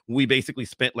we basically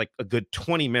spent like a good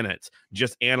 20 minutes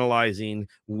just analyzing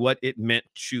what it meant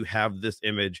to have this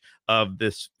image of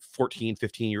this 14,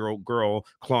 15-year-old girl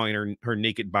clawing her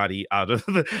naked body out of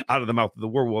the mouth of the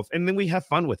werewolf, and then we have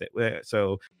fun with it.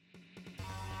 So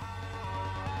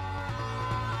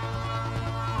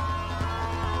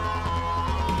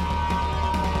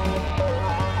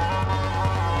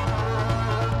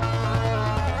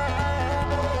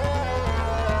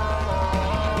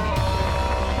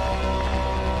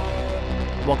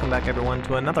welcome back, everyone,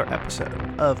 to another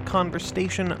episode of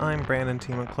Conversation. I'm Brandon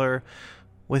T. McClure,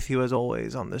 with you as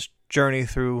always on this journey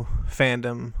through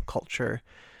fandom culture.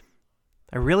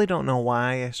 I really don't know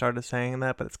why I started saying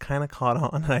that, but it's kind of caught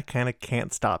on, and I kind of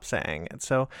can't stop saying it.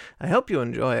 So I hope you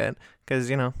enjoy it, because,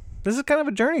 this is kind of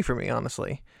a journey for me,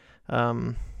 honestly.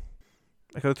 I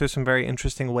go through some very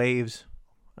interesting waves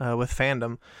with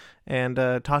fandom, and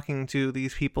talking to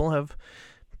these people have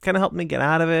kind of helped me get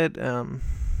out of it,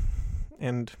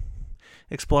 and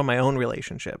explore my own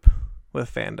relationship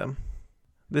with fandom.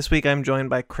 This week I'm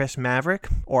joined by Chris Maverick,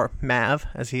 or Mav,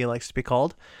 as he likes to be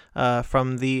called,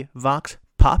 from the Vox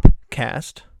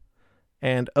Popcast,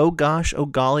 and Oh Gosh, Oh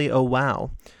Golly, Oh Wow.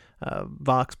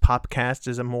 Vox Popcast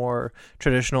is a more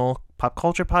traditional pop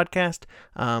culture podcast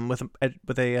with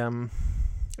a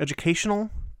educational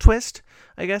twist,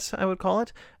 I guess I would call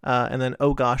it. And then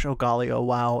Oh Gosh, Oh Golly, Oh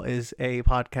Wow is a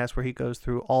podcast where he goes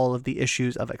through all of the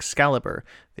issues of Excalibur,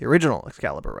 the original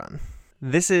Excalibur run.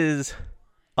 This is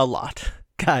a lot,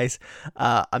 guys.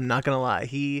 I'm not going to lie.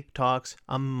 He talks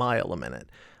a mile a minute.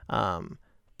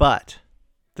 But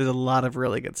there's a lot of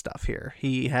really good stuff here.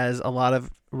 He has a lot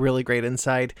of really great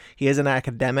insight. He is an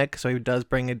academic, so he does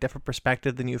bring a different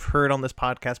perspective than you've heard on this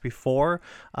podcast before.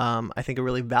 I think a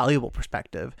really valuable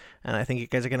perspective, and I think you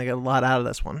guys are going to get a lot out of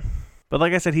this one. But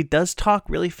like I said, he does talk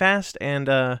really fast, and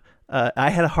I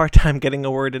had a hard time getting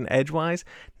a word in edgewise.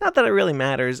 Not that it really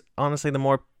matters. Honestly, the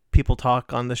more people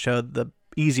talk on the show, the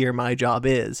easier my job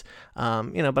is.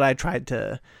 But I tried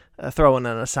to throw in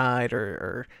an aside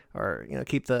or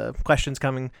keep the questions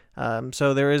coming.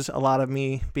 So there is a lot of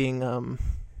me being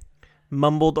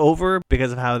mumbled over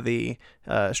because of how the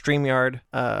StreamYard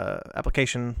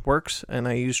application works, and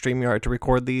I use StreamYard to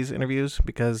record these interviews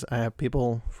because I have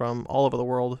people from all over the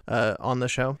world on the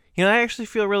show. I actually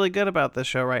feel really good about this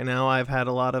show right now. I've had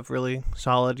a lot of really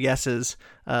solid yeses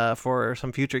for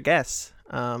some future guests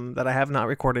that I have not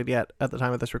recorded yet at the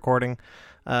time of this recording.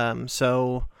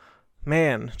 So,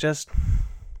 man, just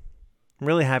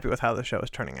really happy with how the show is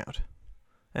turning out.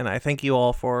 And I thank you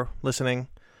all for listening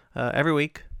every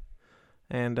week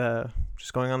and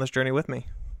just going on this journey with me.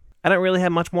 I don't really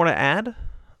have much more to add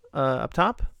up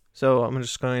top, so I'm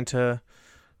just going to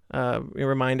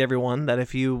remind everyone that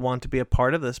if you want to be a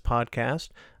part of this podcast,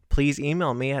 please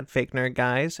email me at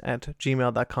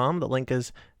fakenerdguys@gmail.com. The link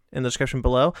is in the description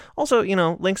below. Also,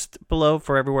 links below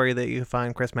for everywhere that you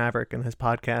find Chris Maverick and his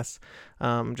podcasts,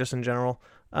 just in general.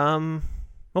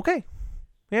 Okay.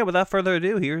 Yeah, without further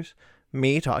ado, here's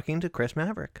me talking to Chris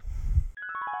Maverick.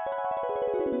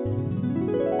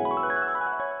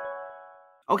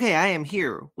 Okay, I am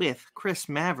here with Chris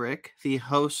Maverick, the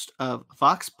host of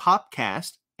Vox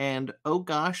Popcast and Oh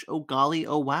Gosh, Oh Golly,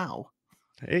 Oh Wow.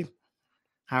 Hey.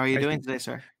 How are you doing today,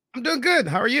 sir? I'm doing good.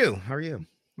 How are you?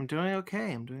 I'm doing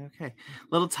okay. A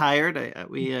little tired.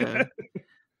 We're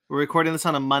recording this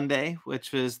on a Monday,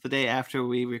 which is the day after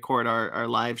we record our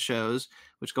live shows,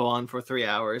 which go on for 3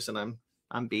 hours, and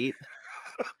I'm beat.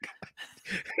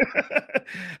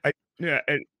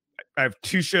 I have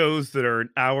two shows that are an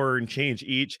hour and change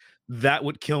each. That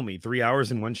would kill me. 3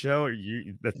 hours in one show?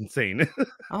 That's insane.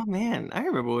 Oh, man. I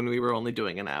remember when we were only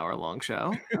doing an hour-long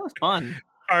show. That was fun.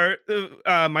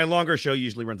 My longer show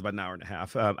usually runs about an hour and a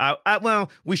half.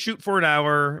 Well, we shoot for an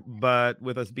hour, but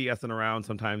with us BSing around,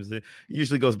 sometimes it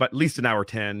usually goes about at least an hour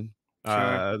 10.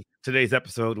 Sure. Today's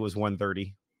episode was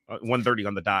 1:30. 1:30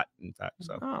 on the dot, in fact.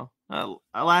 So,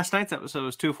 last night's episode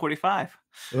was 2:45.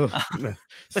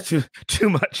 It's too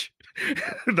much.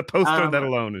 The post on that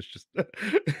alone is just.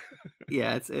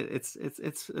 Yeah,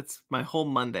 it's my whole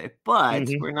Monday, but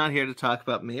we're not here to talk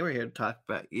about me. We're here to talk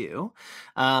about you.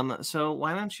 So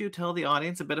why don't you tell the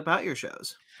audience a bit about your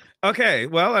shows? Okay,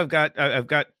 well, I've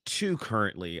got two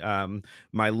currently.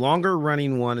 My longer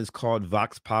running one is called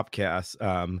Vox Popcast,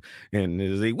 and it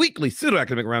is a weekly pseudo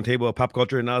academic roundtable of pop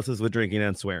culture analysis with drinking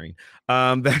and swearing.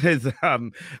 That is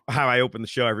how I open the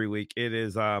show every week.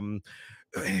 It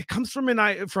comes from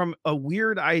a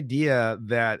weird idea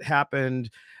that happened.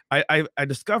 I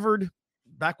discovered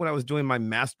back when I was doing my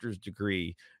master's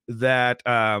degree that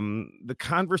the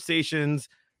conversations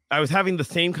I was having the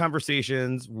same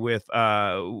conversations with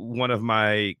one of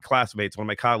my classmates, one of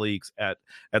my colleagues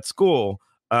at school,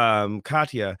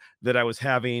 Katya, that I was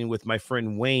having with my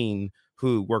friend Wayne,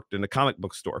 who worked in a comic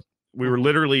book store. We were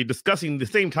literally discussing the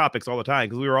same topics all the time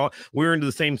because we were into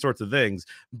the same sorts of things.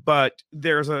 But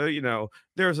there's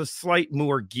a slight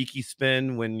more geeky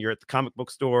spin when you're at the comic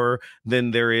book store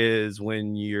than there is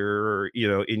when you're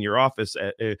in your office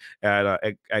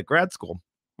at grad school.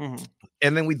 Mm-hmm.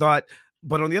 And then we thought,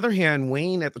 but on the other hand,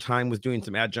 Wayne at the time was doing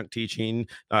some adjunct teaching.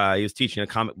 He was teaching a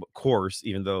comic book course,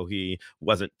 even though he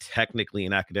wasn't technically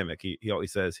an academic. He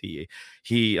always says he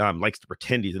likes to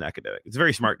pretend he's an academic. He's a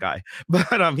very smart guy,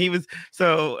 but he was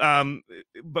so.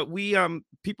 But we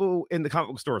people in the comic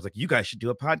book stores like, you guys should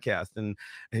do a podcast and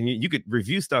you could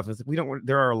review stuff. And it's like, we don't want.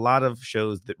 There are a lot of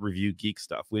shows that review geek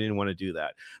stuff. We didn't want to do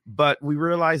that, but we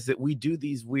realized that we do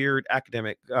these weird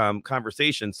academic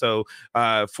conversations. So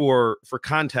for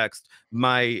context,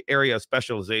 my area of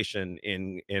specialization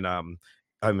I'm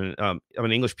an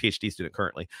English PhD student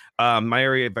currently. My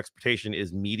area of expertise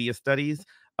is media studies.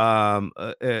 So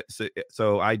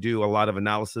I do a lot of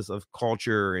analysis of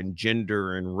culture and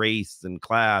gender and race and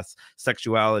class,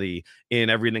 sexuality in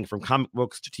everything from comic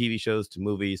books to TV shows to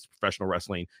movies, to professional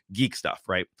wrestling, geek stuff,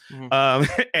 right?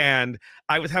 And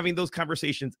I was having those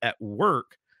conversations at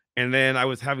work. And then I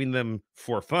was having them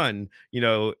for fun,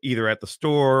 either at the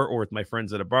store or with my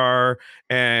friends at a bar.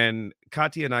 And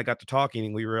Katya and I got to talking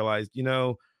and we realized,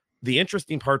 the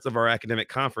interesting parts of our academic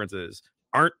conferences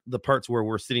aren't the parts where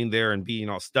we're sitting there and being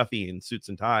all stuffy in suits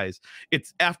and ties.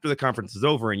 It's after the conference is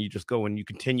over and you just go and you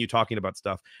continue talking about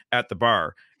stuff at the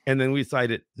bar. And then we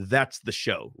decided that's the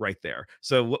show right there.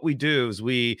 So what we do is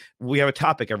we have a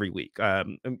topic every week,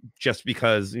 just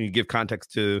because you give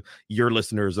context to your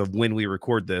listeners of when we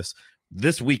record this.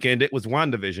 This weekend it was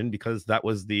WandaVision because that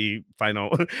was the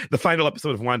final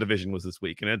episode of WandaVision was this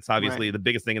week, and it's obviously the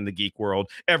biggest thing in the geek world.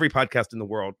 Every podcast in the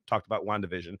world talked about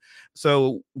WandaVision.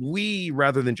 So we,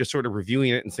 rather than just sort of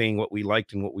reviewing it and saying what we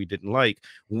liked and what we didn't like,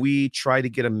 we try to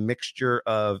get a mixture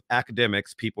of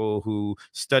academics, people who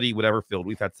study whatever field.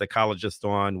 We've had psychologists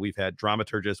on, we've had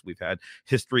dramaturgists, we've had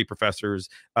history professors.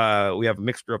 We have a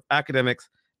mixture of academics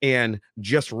and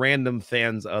just random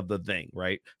fans of the thing,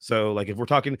 right? So like if we're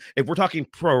talking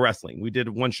pro wrestling, we did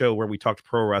one show where we talked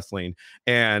pro wrestling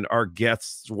and our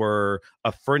guests were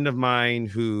a friend my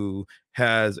who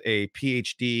has a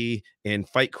PhD in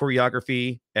fight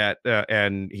choreography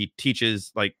and he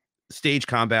teaches like stage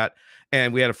combat.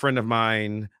 And we had a friend of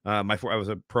mine, I was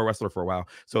a pro wrestler for a while.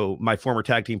 So my former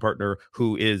tag team partner,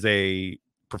 who is a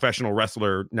professional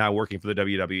wrestler now working for the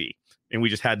WWE. And we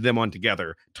just had them on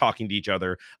together talking to each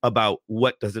other about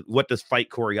what does fight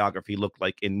choreography look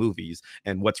like in movies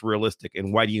and what's realistic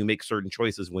and why do you make certain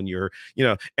choices when you're,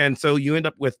 and so you end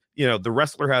up with, the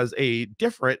wrestler has a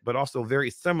different but also very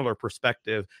similar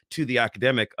perspective to the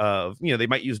academic of, they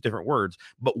might use different words,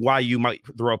 but why you might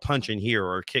throw a punch in here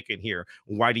or a kick in here.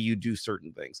 Why do you do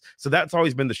certain things? So that's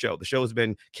always been the show. The show has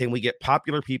been, can we get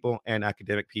popular people and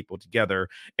academic people together?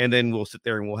 And then we'll sit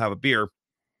there and we'll have a beer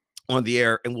on the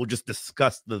air and we'll just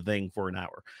discuss the thing for an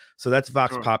hour. So that's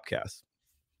Vox Popcast.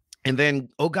 And then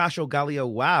Oh Gosh, Oh Golly, Oh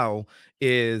Wow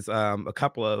is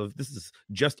this is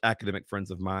just academic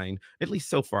friends of mine, at least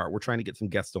so far. We're trying to get some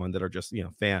guests on that are just,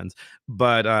 fans,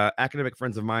 but academic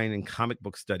friends of mine in comic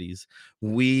book studies.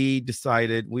 We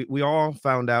decided, we all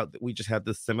found out that we just had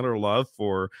this similar love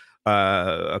for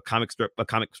a comic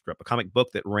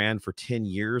book that ran for 10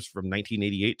 years from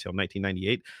 1988 till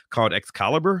 1998 called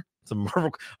Excalibur. It's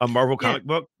a Marvel comic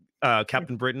book.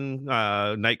 Captain Britain,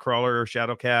 Nightcrawler,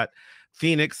 Shadowcat,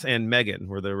 Phoenix, and Megan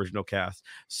were the original cast.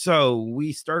 So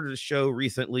we started a show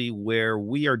recently where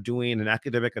we are doing an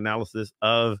academic analysis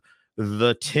of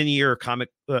the 10-year comic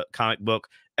book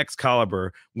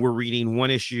Excalibur. We're reading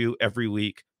one issue every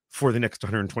week for the next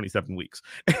 127 weeks.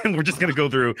 And we're just going to go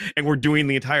through and we're doing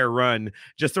the entire run.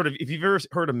 Just sort of, if you've ever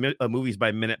heard a Movies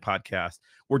by Minute podcast,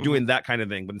 we're doing that kind of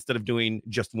thing. But instead of doing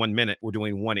just 1 minute, we're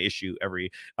doing one issue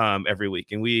every week.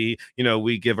 And we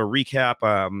give a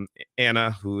recap.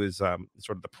 Anna, who is sort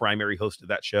of the primary host of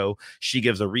that show, she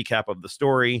gives a recap of the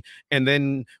story. And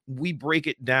then we break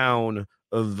it down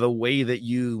of the way that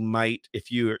you might,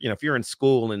 if you're in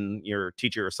school and your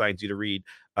teacher assigns you to read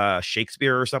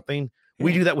Shakespeare or something,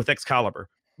 we do that with Excalibur.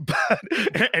 But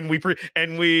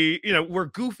we're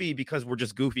goofy because we're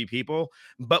just goofy people,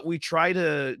 but we try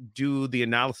to do the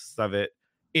analysis of it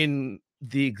in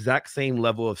the exact same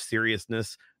level of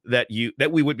seriousness that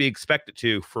we would be expected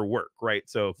to for work, right?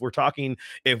 So if we're talking,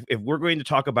 if we're going to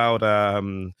talk about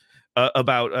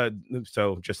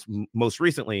so just most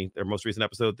recently, their most recent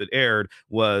episode that aired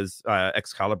was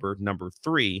Excalibur number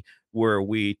 3.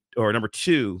 or number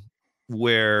 2,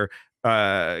 where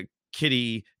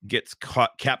Kitty gets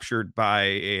captured by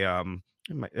a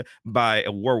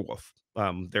werewolf.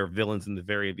 They're villains in the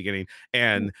very beginning,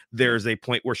 and there's a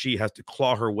point where she has to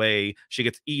claw her way. She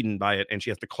gets eaten by it, and she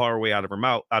has to claw her way out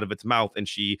of its mouth, and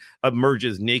she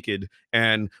emerges naked.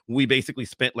 And we basically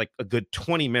spent like a good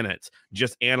 20 minutes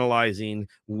just analyzing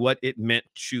what it meant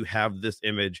to have this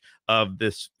image of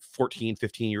this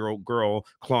 14-15-year-old girl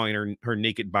clawing her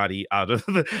naked body out of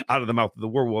the mouth of the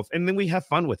werewolf, and then we have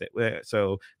fun with it.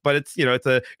 But it's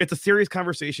it's a serious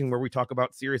conversation where we talk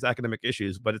about serious academic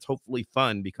issues, but it's hopefully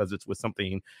fun because it's with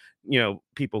something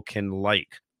people can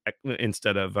like,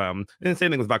 instead of and the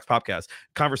same thing with Vox Popcast,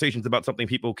 conversations about something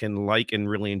people can like and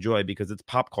really enjoy because it's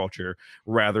pop culture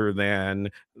rather than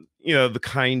the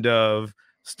kind of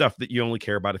stuff that you only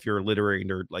care about if you're a literary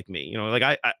nerd like me. Like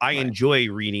I Right. enjoy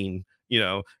reading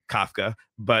Kafka,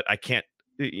 but I can't,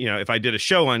 if I did a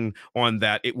show on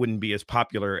that, it wouldn't be as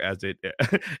popular as it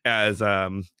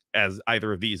as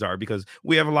either of these are, because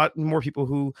we have a lot more people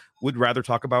who would rather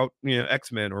talk about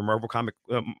X-Men or Marvel comic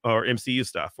or MCU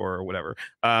stuff or whatever.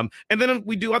 And then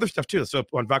we do other stuff too. So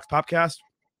on Vox Popcast,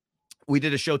 we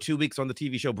did a show 2 weeks on the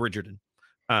TV show Bridgerton.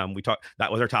 That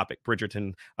was our topic,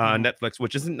 Bridgerton, Netflix,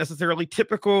 which isn't necessarily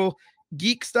typical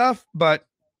geek stuff, but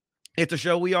it's a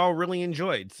show we all really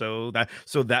enjoyed. So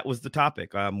that was the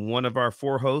topic. One of our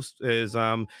 4 hosts is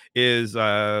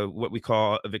what we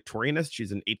call a Victorianist.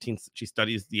 She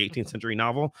studies the 18th century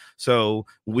novel. So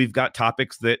we've got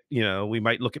topics that we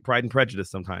might look at Pride and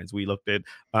Prejudice sometimes. We looked at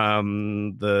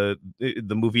the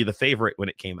movie The Favorite when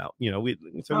it came out. We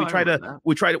try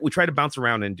to bounce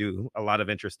around and do a lot of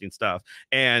interesting stuff.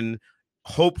 And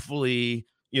hopefully,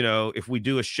 if we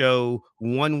do a show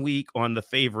 1 week on The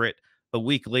Favorite, a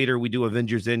week later we do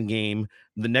Avengers Endgame,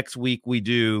 the next week we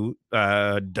do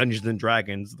Dungeons and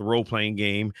Dragons, the role-playing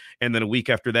game, and then a week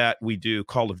after that we do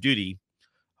Call of Duty.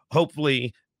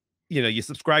 Hopefully, you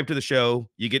subscribe to the show,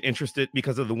 you get interested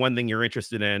because of the one thing you're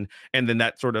interested in, and then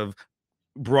that sort of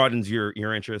broadens your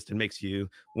interest and makes you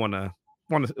want to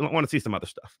see some other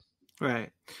stuff.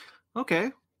 Right.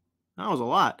 Okay. That was a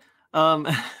lot.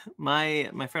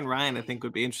 My friend Ryan, I think,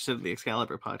 would be interested in the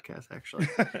Excalibur podcast, actually.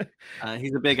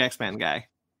 He's a big X-Men guy.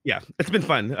 Yeah, it's been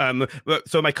fun.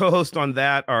 So my co-hosts on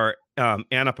that are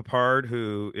Anna Papard,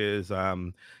 who is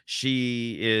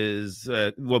she is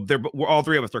we're all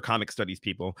 3 of us are comic studies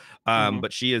people,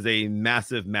 but she is a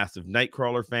massive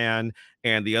Nightcrawler fan,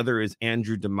 and the other is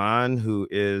Andrew Damon, who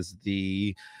is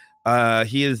he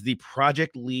is the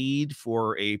project lead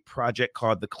for a project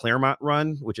called the Claremont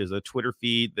Run, which is a Twitter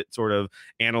feed that sort of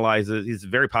analyzes. He's a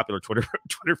very popular Twitter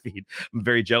feed. I'm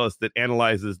very jealous, that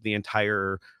analyzes the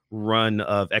entire run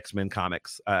of X-Men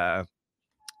comics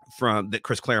from that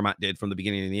Chris Claremont did from the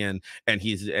beginning to the end, and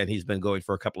he's been going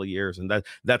for a couple of years, and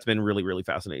that's been really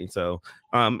fascinating. So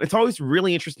it's always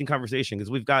really interesting conversation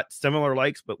because we've got similar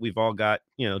likes, but we've all got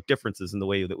differences in the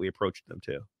way that we approach them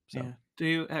too. So. Yeah.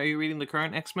 Are you reading the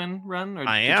current X-Men run? Or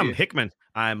I am. Hickman.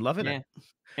 I'm loving it.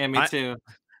 Yeah, me too.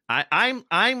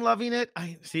 I'm loving it.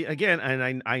 I see again,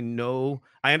 and I know,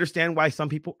 I understand why some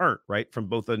people aren't, right? From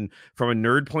a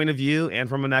nerd point of view and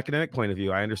from an academic point of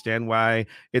view. I understand why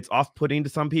it's off-putting to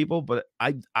some people, but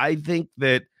I think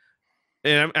that,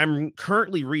 and I'm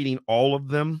currently reading all of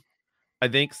them. I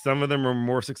think some of them are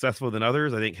more successful than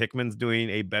others. I think Hickman's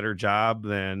doing a better job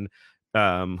than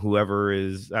whoever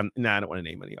is. I don't want to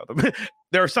name any of them.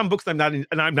 There are some books I'm not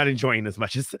enjoying as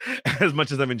much as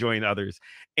I'm enjoying others.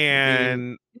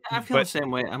 And I feel the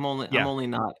same way. I'm only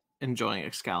not enjoying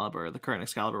Excalibur, the current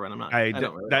Excalibur run. I'm not. I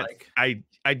don't really like.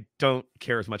 I don't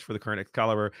care as much for the current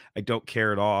Excalibur. I don't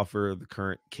care at all for the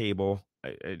current Cable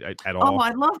at all. Oh,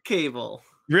 I love Cable.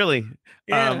 Really?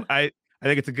 Yeah. I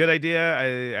think it's a good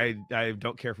idea. I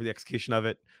don't care for the execution of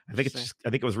it. I think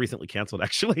it was recently canceled,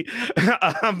 actually.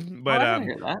 I didn't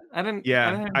hear that. I didn't.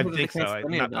 Yeah, I think so.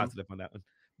 I'm not positive on that one.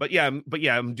 But yeah,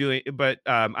 I'm doing. But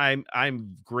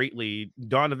I'm greatly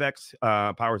Dawn of X,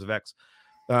 Powers of X,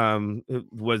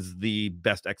 was the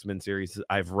best X-Men series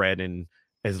I've read in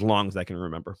as long as I can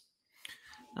remember.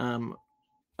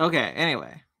 Okay.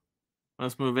 Anyway,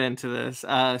 let's move into this.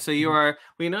 So you are.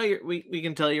 We know we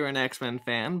can tell you're an X-Men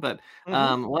fan, but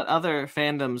what other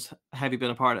fandoms have you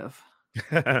been a part of?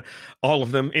 All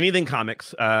of them. Anything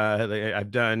comics.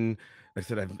 I've done. Like I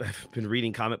said, I've been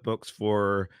reading comic books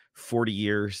for 40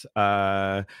 years.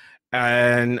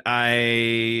 And I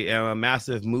am a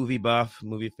massive movie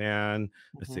fan.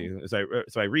 Let's see. So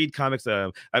I read comics.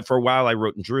 For a while, I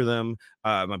wrote and drew them.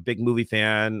 I'm a big movie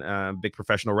fan, big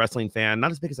professional wrestling fan.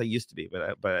 Not as big as I used to be,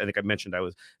 but I think I mentioned I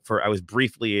was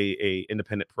briefly a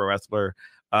independent pro wrestler.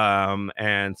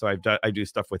 And so I do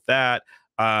stuff with that.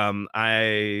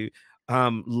 I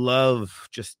love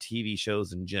just TV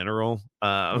shows in general.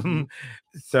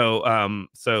 So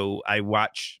I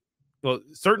watch, well,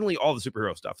 certainly all the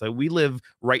superhero stuff. So we live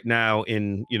right now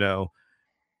in,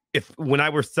 if when I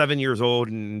was 7 years old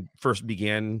and first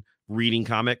began reading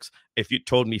comics, if you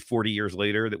told me 40 years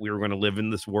later that we were going to live in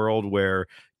this world where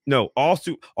no, all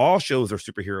shows are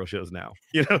superhero shows now.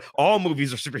 All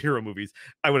movies are superhero movies.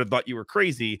 I would have thought you were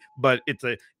crazy, but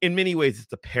in many ways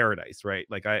it's a paradise, right?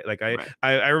 Right.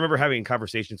 I remember having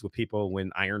conversations with people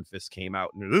when Iron Fist came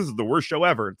out, and this is the worst show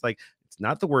ever. It's like it's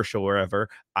not the worst show ever.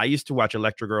 I used to watch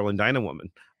Electra Girl and Dyna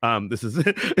Woman. This is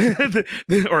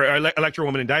or Electra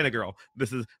Woman and Dyna Girl.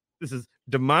 This is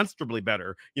demonstrably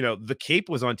better. The Cape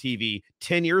was on TV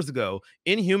 10 years ago.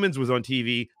 Inhumans was on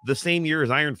TV the same year as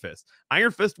Iron Fist.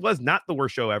 Iron Fist was not the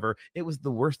worst show ever. It was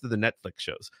the worst of the Netflix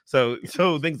shows. So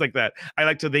things like that. I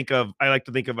like to think of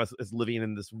us as living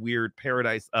in this weird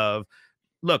paradise of,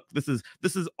 look, this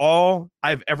is all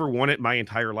I've ever wanted my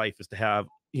entire life, is to have,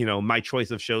 my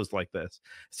choice of shows like this.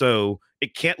 So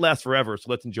it can't last forever. So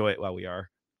let's enjoy it while we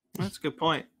are. That's a good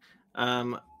point.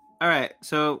 All right.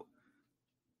 So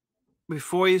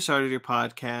before you started your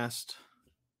podcast,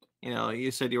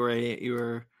 you said you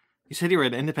were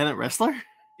an independent wrestler.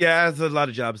 Yeah, it's a lot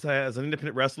of jobs. As an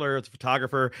independent wrestler, as a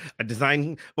photographer, a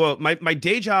design. Well, my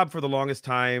day job for the longest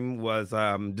time was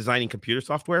designing computer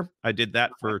software. I did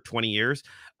that for 20 years.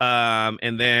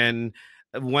 And then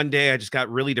one day I just got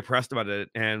really depressed about it.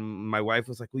 And my wife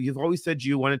was like, well, you've always said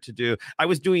you wanted to do. I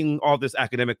was doing all this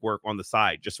academic work on the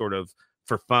side, just sort of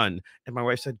for fun. And my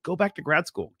wife said, go back to grad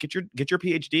school, get your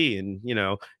PhD. And,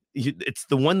 it's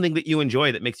the one thing that you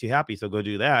enjoy that makes you happy. So go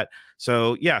do that.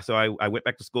 So, yeah. So I went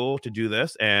back to school to do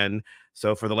this. And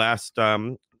so for the last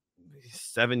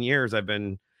 7 years, I've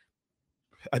been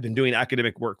doing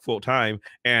academic work full time.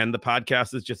 And the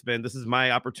podcast has just been, this is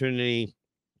my opportunity.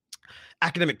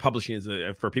 Academic publishing is,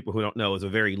 for people who don't know, is a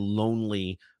very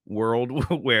lonely world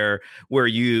where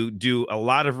you do a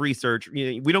lot of research.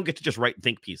 We don't get to just write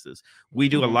think pieces. We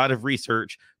do a lot of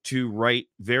research to write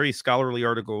very scholarly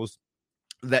articles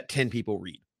that 10 people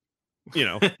read,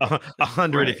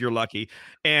 100 Right. if you're lucky.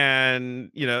 And,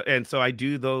 and so I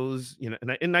do those,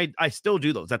 and I still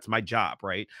do those. That's my job.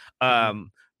 Right.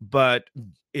 But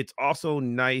it's also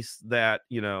nice that,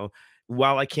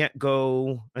 while I can't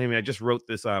go, I just wrote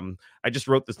this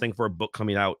thing for a book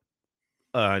coming out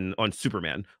on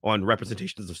Superman, on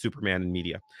representations of Superman in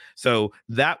media. So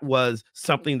that was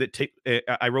something that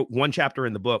I wrote one chapter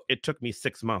in the book. It took me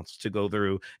 6 months to go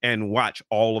through and watch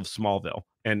all of Smallville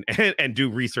and do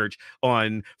research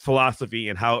on philosophy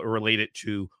and how it related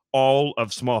to all of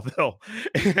Smallville.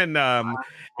 And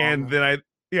then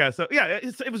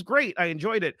it was great. I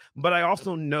enjoyed it, but I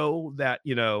also know that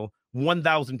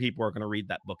 1,000 people are going to read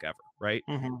that book ever, right?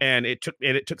 And it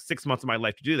took 6 months of my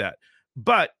life to do that.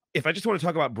 But if I just want to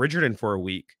talk about Bridgerton for a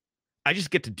week, I just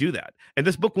get to do that. And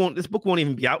this book won't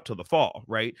even be out till the fall,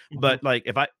 right? But like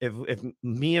if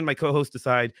me and my co-host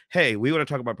decide, hey, we want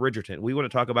to talk about Bridgerton, we want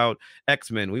to talk about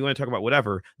X-Men, we want to talk about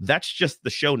whatever, that's just the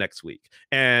show next week.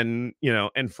 And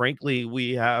and frankly,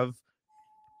 we have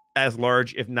as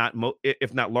large, if not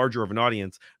larger of an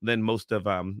audience than most of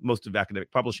academic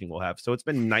publishing will have. So it's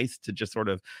been nice to just sort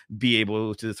of be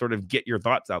able to sort of get your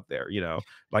thoughts out there,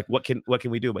 like what can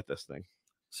we do with this thing?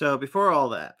 So before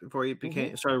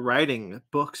you started writing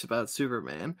books about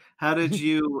Superman, how did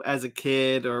you, as a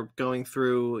kid or going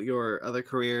through your other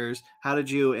careers, how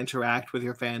did you interact with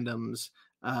your fandoms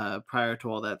prior to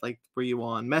all that? Like, were you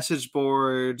on message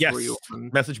boards? Yes, were you on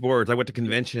message boards. I went to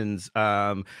conventions.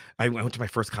 I went to my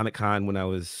first Comic-Con when I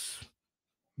was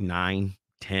 9,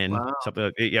 10, Wow. something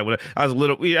like that. Yeah, when I was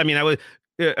little. I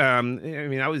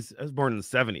was born in the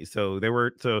 70s, so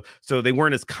they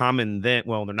weren't as common then.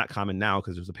 Well, they're not common now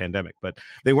because there's a pandemic, but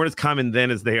they weren't as common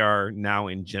then as they are now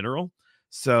in general.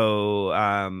 So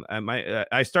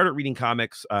I started reading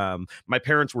comics. My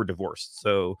parents were divorced,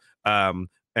 so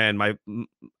and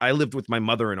I lived with my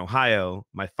mother in Ohio.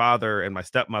 My father and my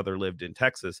stepmother lived in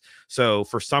Texas. So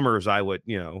for summers, I would,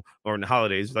 or in the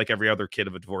holidays, like every other kid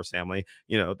of a divorced family,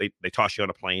 they toss you on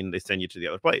a plane, they send you to the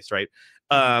other place, right?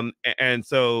 And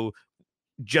so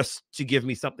just to give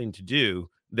me something to do,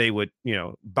 they would,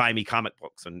 buy me comic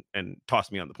books and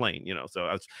toss me on the plane,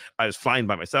 so I was flying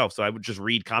by myself. So I would just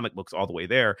read comic books all the way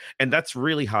there. And that's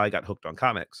really how I got hooked on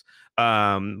comics.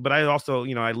 But I also,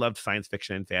 I loved science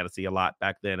fiction and fantasy a lot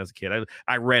back then as a kid.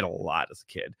 I read a lot as a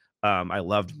kid. I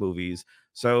loved movies.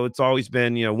 So it's always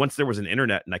been, once there was an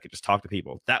internet and I could just talk to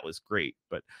people, that was great.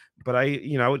 But I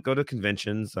would go to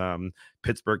conventions,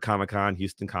 Pittsburgh Comic-Con,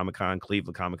 Houston Comic-Con,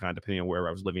 Cleveland Comic-Con, depending on where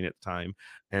I was living at the time.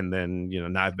 And then,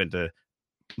 now I've been to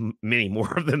many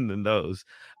more of them than those.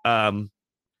 And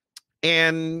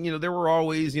there were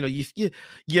always, I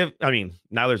mean,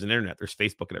 now there's an internet, there's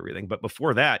Facebook and everything, but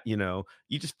before that, you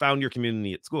just found your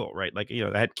community at school, right? Like,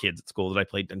 I had kids at school that I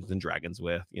played Dungeons and Dragons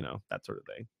with, that sort of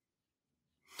thing.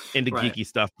 Into Right. geeky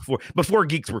stuff before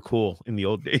geeks were cool in the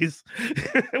old days.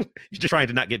 You're just trying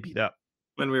to not get beat up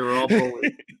When we were all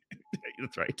bullied.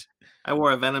 That's right. I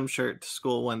wore a Venom shirt to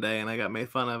school one day and I got made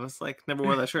fun of. It's like, never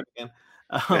wore that shirt again.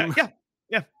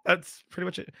 Yeah, that's pretty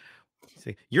much it.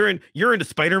 See, you're into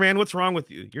Spider-Man. What's wrong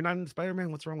with you? You're not into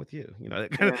Spider-Man. What's wrong with you?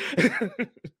 That kind of.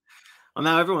 Well,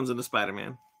 now everyone's into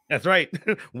Spider-Man. That's right.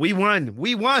 We won.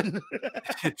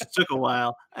 It just took a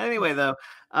while. Anyway, though,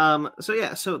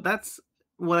 so that's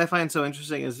what I find so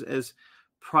interesting is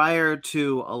prior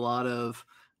to a lot of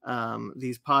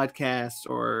these podcasts,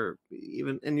 or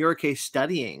even in your case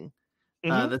studying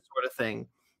this sort of thing,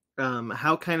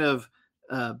 how kind of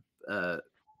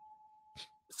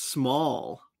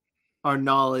small our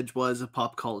knowledge was of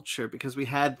pop culture, because we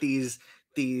had these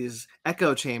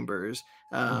echo chambers.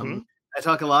 I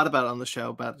talk a lot about on the show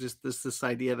about just this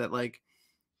idea that, like,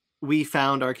 we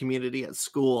found our community at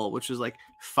school, which was like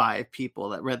 5 people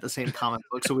that read the same comic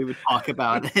book. So we would talk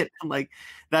about it. And like,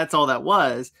 that's all that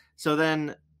was. So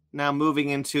then now moving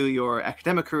into your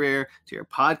academic career, to your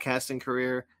podcasting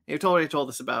career, you've already told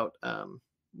us about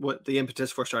what the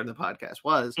impetus for starting the podcast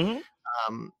was.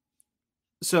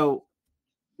 So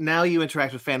now you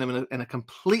interact with fandom in a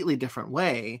completely different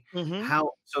way.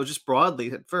 So just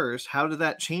broadly at first, how did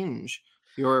that change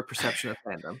your perception of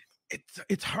fandom?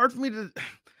 It's hard for me to,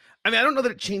 I mean, I don't know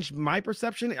that it changed my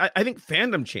perception. I think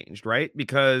fandom changed, right?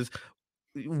 Because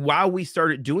while we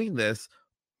started doing this,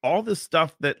 all the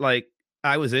stuff that like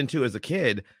I was into as a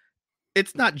kid,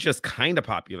 it's not just kind of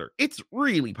popular. It's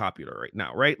really popular right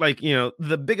now, right? Like,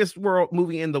 the biggest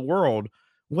movie in the world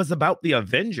was about the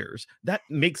Avengers. That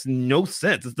makes no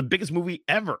sense. It's the biggest movie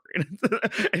ever.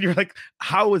 And you're like,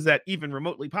 how is that even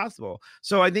remotely possible?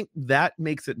 So I think that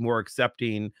makes it more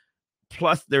accepting.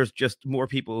 Plus, there's just more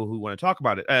people who want to talk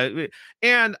about it.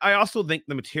 And I also think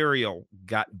the material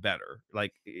got better.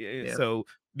 Like, so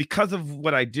because of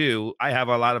what I do, I have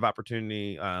a lot of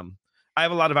opportunity. I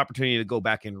have a lot of opportunity to go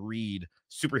back and read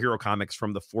superhero comics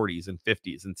from the 40s and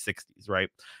 50s and 60s, right?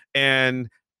 And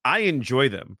I enjoy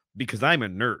them because I'm a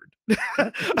nerd.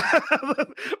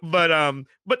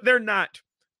 But they're not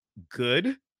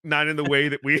good. Not in the way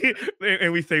that we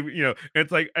say,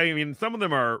 it's like, I mean, some of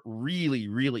them are really,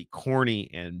 really corny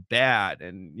and bad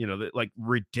and, like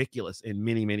ridiculous in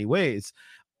many, many ways.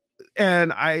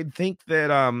 And I think that,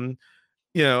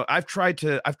 I've tried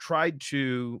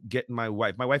to get my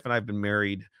wife and I have been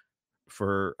married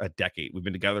for a decade. We've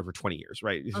been together for 20 years,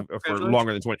 right? For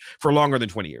longer than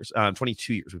 20 years,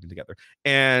 22 years we've been together.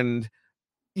 And,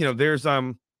 there's,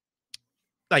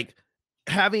 like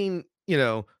having,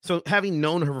 so having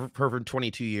known her for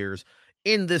 22 years,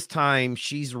 in this time,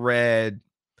 she's read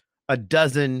a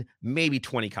dozen, maybe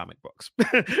 20 comic books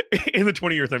in the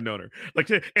 20 years I've known her. Like,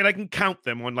 and I can count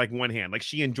them on like one hand. Like,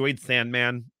 she enjoyed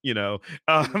Sandman,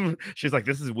 she's like,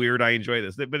 this is weird. I enjoy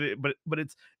this, but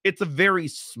it's a very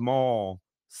small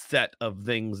set of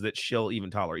things that she'll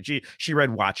even tolerate. She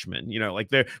read Watchmen, like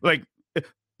they're like,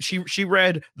 she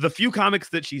read the few comics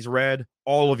that she's read,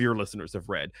 all of your listeners have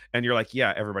read, and you're like,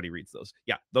 yeah, everybody reads those.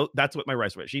 Yeah, that's what my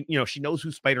wife's read. She knows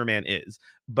who Spider-Man is,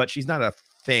 but she's not a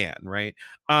fan, right?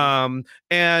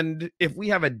 And if we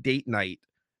have a date night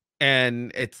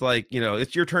and it's like,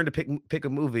 it's your turn to pick a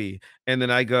movie, and then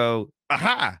I go,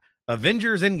 aha,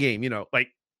 Avengers Endgame, like,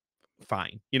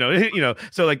 fine,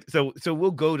 so we'll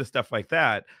go to stuff like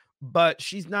that. But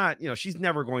she's not, she's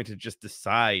never going to just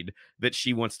decide that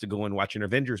she wants to go and watch an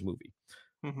Avengers movie.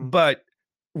 But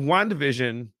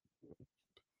WandaVision,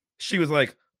 she was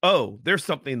like, oh, there's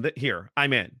something that here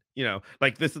I'm in,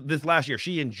 like this last year,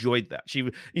 she enjoyed that.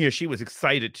 She was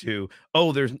excited to,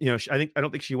 oh, there's, I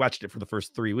don't think she watched it for the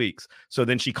first 3 weeks. So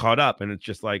then she caught up, and it's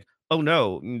just like, oh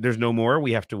no, there's no more.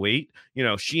 We have to wait.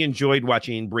 She enjoyed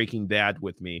watching Breaking Bad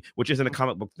with me, which isn't a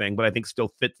comic book thing, but I think still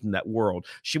fits in that world.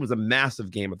 She was a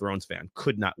massive Game of Thrones fan.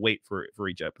 Could not wait for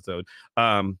each episode.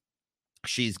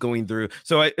 She's going through,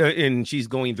 and she's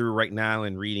going through right now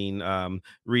and reading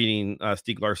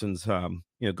Stieg Larsson's,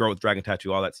 Girl with Dragon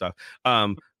Tattoo, all that stuff.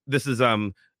 This is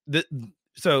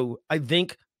so I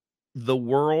think the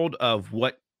world of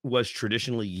what was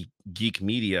traditionally geek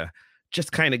media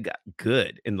just kind of got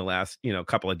good in the last,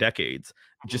 couple of decades,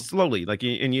 Mhm. just slowly. Like, I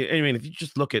mean, if you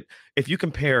just look at, if you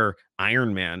compare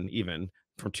Iron Man even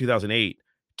from 2008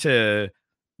 to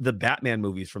the Batman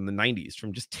movies from the 90s,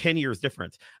 from just 10 years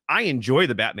difference, I enjoy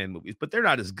the Batman movies, but they're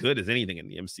not as good as anything in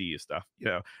the MCU stuff.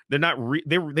 They're not,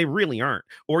 they really aren't.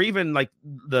 Or even like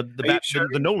Are you sure?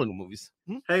 the Nolan movies.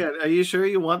 Hey, are you sure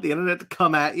you want the internet to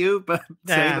come at you, but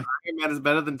say that Nah. Iron Man is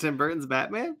better than Tim Burton's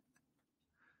Batman?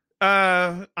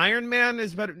 Iron Man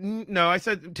is better. No, I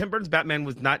said Tim Burton's Batman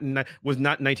was not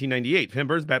 1998. Tim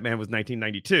Burton's Batman was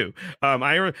 1992.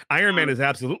 Iron Man is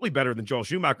absolutely better than Joel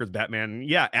Schumacher's Batman.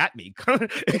 Yeah, at me.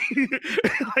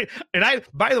 And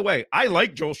by the way, I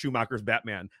like Joel Schumacher's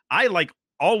Batman. I like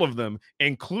all of them,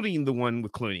 including the one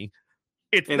with Clooney.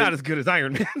 It's And not as good as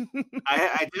Iron Man.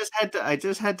 I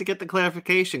just had to get the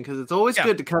clarification because it's always Yeah.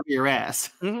 good to cover your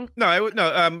ass. No, I would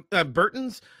no.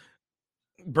 Burton's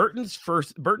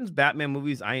Batman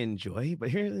movies I enjoy, but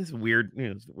here's this weird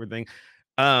thing.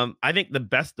 I think the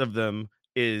best of them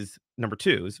is number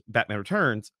two is Batman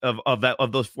Returns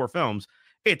of those four films.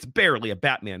 It's barely a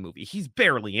Batman movie. He's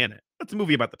barely in it. It's a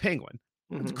movie about the Penguin.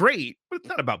 It's Mhm. great, but it's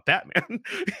not about Batman.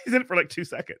 He's in it for like 2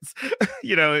 seconds,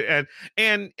 and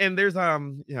there's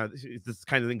this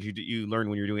kind of things you learn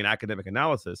when you're doing academic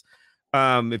analysis.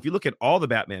 If you look at all the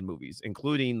Batman movies,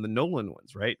 including the Nolan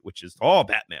ones, right, which is all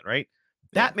Batman, right?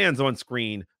 Yeah. Batman's on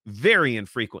screen very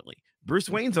infrequently. Bruce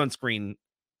Wayne's on screen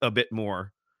a bit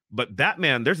more, but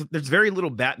Batman, there's very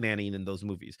little Batmaning in those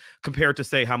movies compared to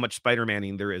say how much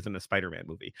Spider-Maning there is in a Spider-Man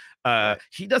movie. Right.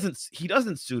 He doesn't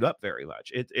suit up very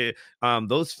much.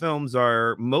 Those films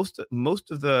are most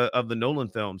of the Nolan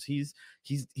films.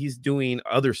 He's doing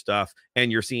other stuff, and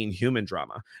you're seeing human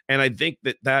drama. And I think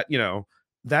that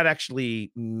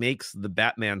actually makes the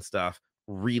Batman stuff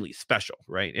really special,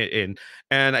 right?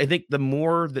 And I think the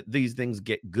more that these things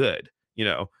get good,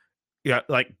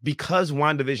 like because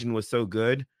WandaVision was so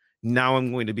good, now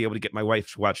I'm going to be able to get my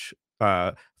wife to watch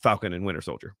Falcon and Winter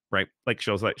Soldier, right?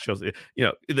 Shows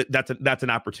that's an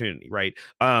opportunity, right?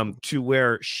 To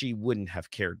where she wouldn't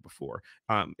have cared before.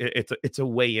 It's a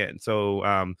way in.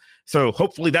 So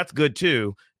hopefully that's good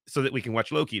too, so that we can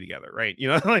watch Loki together, right?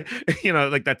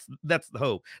 Like that's the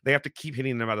hope. They have to keep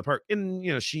hitting them out of the park.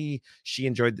 And she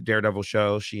enjoyed the Daredevil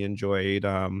show. She enjoyed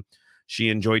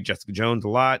Jessica Jones a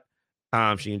lot.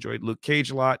 She enjoyed Luke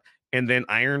Cage a lot. And then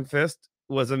Iron Fist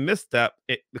was a misstep.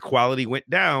 The quality went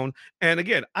down. And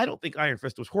again, I don't think Iron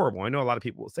Fist was horrible. I know a lot of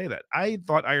people will say that. I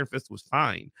thought Iron Fist was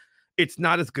fine. It's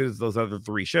not as good as those other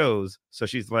three shows. So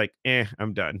she's like,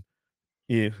 I'm done.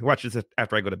 Yeah, watch this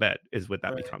after I go to bed is what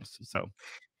that Right. becomes. So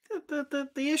The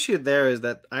issue there is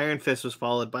that Iron Fist was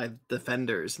followed by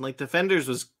Defenders. And like Defenders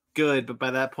was good, but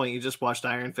by that point you just watched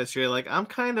Iron Fist. You're like, I'm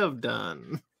kind of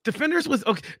done. Defenders was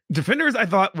okay. Defenders I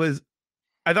thought was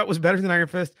better than Iron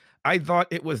Fist. I thought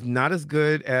it was not as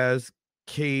good as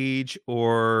Cage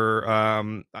or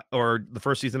the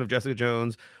first season of Jessica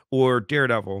Jones or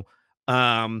Daredevil.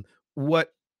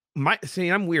 What my see,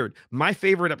 I'm weird. My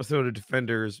favorite episode of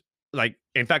Defenders, like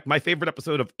in fact, my favorite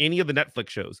episode of any of the Netflix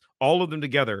shows, all of them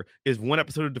together, is one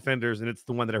episode of Defenders, and it's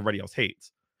the one that everybody else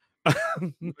hates.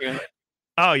 Really?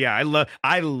 Oh yeah,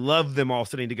 I love them all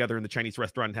sitting together in the Chinese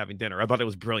restaurant and having dinner. I thought it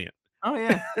was brilliant. Oh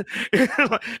yeah.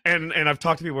 and I've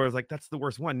talked to people where I was like, that's the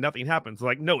worst one. Nothing happens.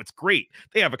 Like, no, it's great.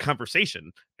 They have a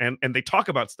conversation and they talk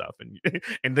about stuff and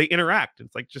and they interact.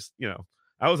 It's like just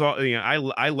I was all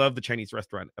I love the Chinese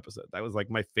restaurant episode. That was like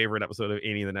my favorite episode of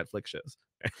any of the Netflix shows.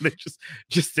 And they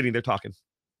just sitting there talking.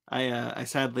 I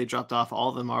sadly dropped off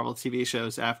all the Marvel TV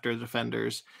shows after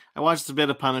Defenders. I watched a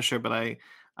bit of Punisher, but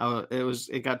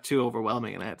it got too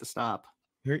overwhelming and I had to stop.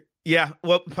 Yeah,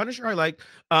 well, Punisher I like.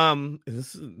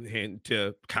 This is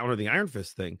to counter the Iron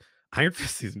Fist thing. Iron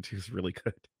Fist season 2 is really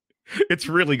good. It's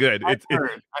really good. I've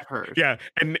heard. Yeah,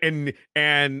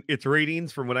 and its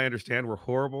ratings, from what I understand, were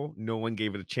horrible. No one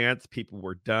gave it a chance. People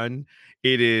were done.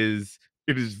 It is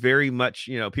very much,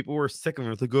 people were sick of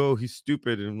him. It's like, oh, he's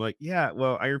stupid. And I'm like, yeah,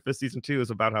 well, Iron Fist season 2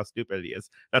 is about how stupid he is.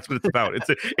 That's what it's about.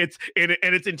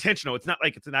 It's intentional. It's not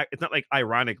like it's not like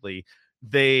ironically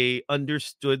they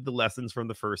understood the lessons from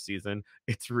the first season.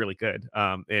 It's really good.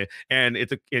 And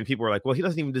people are like, well, he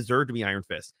doesn't even deserve to be Iron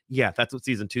Fist. Yeah, that's what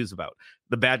season 2 is about.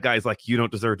 The bad guy's like, you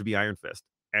don't deserve to be Iron Fist.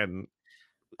 And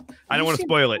I don't want to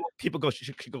spoil it. People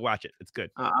should go watch it. It's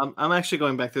good. I'm actually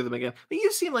going back through them again. But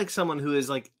you seem like someone who is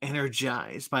like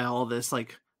energized by all this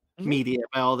like media,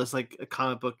 by all this like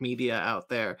comic book media out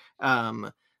there.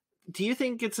 Do you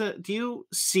think do you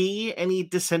see any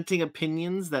dissenting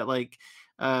opinions that like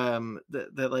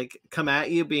that like come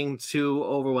at you being too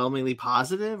overwhelmingly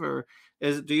positive, or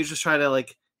do you just try to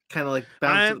like kind of like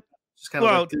bounce? Just kind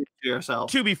of Well, like do it to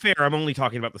yourself. to be fair, I'm only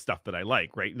talking about the stuff that I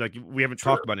like, right? Like we haven't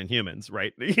True. talked about Inhumans,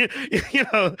 right?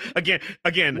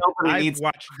 Again, Nobody I've needs.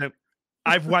 watched them.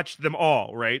 I've watched them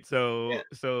all, right? Yeah.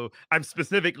 So I'm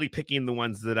specifically picking the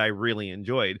ones that I really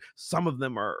enjoyed. Some of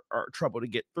them are trouble to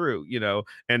get through,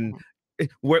 and Mhm.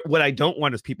 what I don't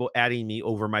want is people adding me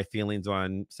over my feelings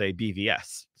on, say,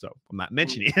 BVS. So I'm not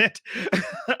mentioning it.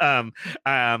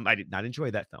 I did not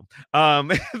enjoy that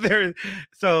film. There,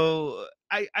 so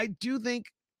I do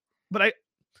think, but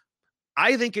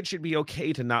I think it should be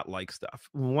okay to not like stuff.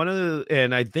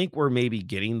 And I think we're maybe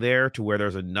getting there to where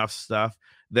there's enough stuff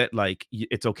that like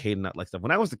it's okay to not like stuff.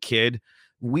 When I was a kid,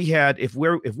 we had if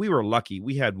we were lucky,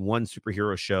 we had one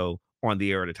superhero show on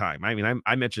the air at a time. I mean,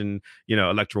 I mentioned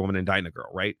Electro Woman and Dyna Girl,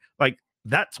 right? Like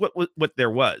that's what there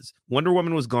was. Wonder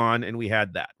Woman was gone, and we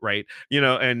had that, right?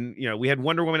 And we had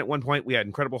Wonder Woman at one point. We had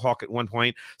Incredible Hulk at one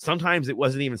point. Sometimes it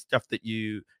wasn't even stuff that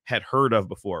you had heard of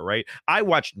before, right? I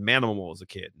watched Manimal as a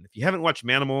kid, and if you haven't watched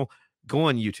Manimal, go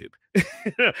on YouTube.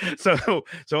 so,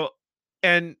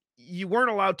 and you weren't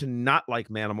allowed to not like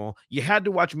Manimal. You had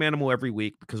to watch Manimal every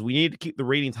week because we needed to keep the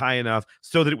ratings high enough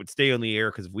so that it would stay on the air.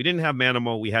 Because if we didn't have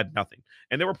Manimal, we had nothing.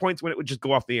 And there were points when it would just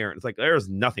go off the air, and it's like there's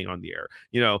nothing on the air.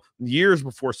 Years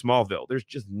before Smallville, there's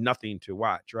just nothing to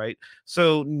watch, right?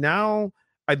 So now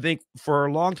I think for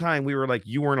a long time we were like,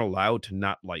 you weren't allowed to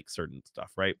not like certain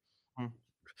stuff, right? Hmm.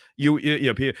 You're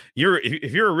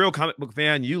if you're a real comic book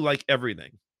fan, you like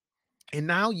everything. And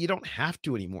now you don't have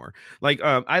to anymore. Like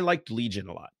I liked Legion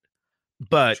a lot,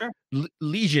 but Sure.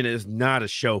 Legion is not a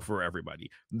show for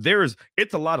everybody.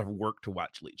 It's a lot of work to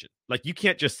watch Legion. Like you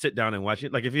can't just sit down and watch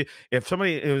it. Like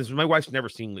my wife's never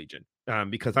seen Legion,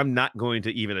 because I'm not going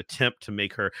to even attempt to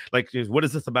make her like, what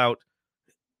is this about?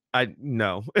 I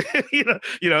know, it's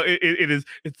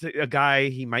a guy.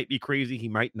 He might be crazy. He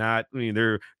might not. I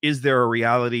mean, is there a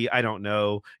reality? I don't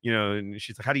know. And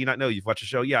she's like, how do you not know? You've watched a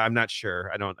show? Yeah, I'm not sure.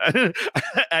 I don't,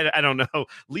 I don't know.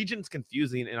 Legion's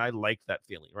confusing. And I like that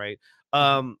feeling. Right.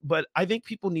 But I think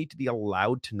people need to be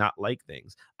allowed to not like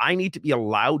things. I need to be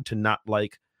allowed to not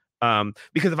like,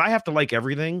 because if I have to like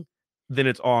everything, then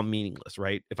it's all meaningless.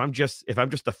 Right. If I'm just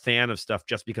a fan of stuff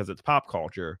just because it's pop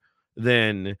culture,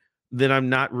 then I'm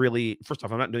not really, first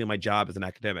off, I'm not doing my job as an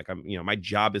academic. My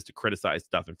job is to criticize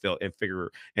stuff and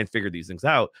figure these things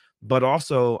out. But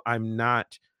also I'm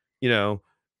not,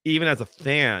 even as a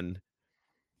fan,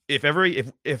 if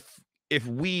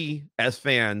we as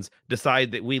fans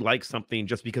decide that we like something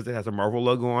just because it has a Marvel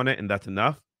logo on it and that's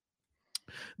enough,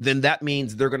 then that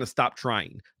means they're going to stop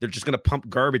trying. They're just going to pump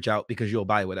garbage out because you'll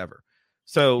buy whatever. Yeah.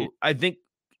 So I think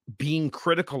being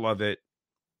critical of it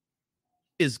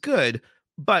is good,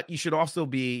 but you should also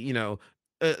be,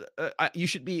 you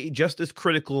should be just as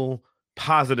critical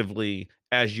positively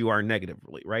as you are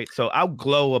negatively, right? So I'll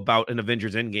glow about an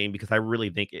Avengers Endgame because I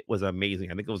really think it was amazing.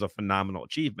 I think it was a phenomenal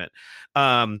achievement.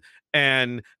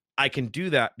 And I can do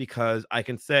that because I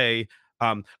can say,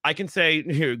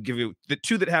 here, give you the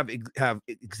two that have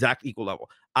exact equal level.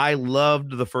 I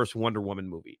loved the first Wonder Woman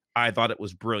movie. I thought it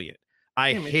was brilliant. I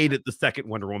Yeah, me hated the second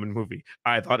Wonder Woman movie.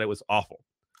 I thought it was awful.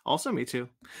 Also, me too.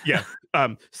 Yeah.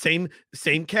 Same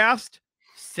cast,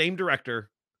 same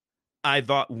director. I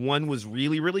thought one was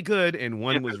really, really good and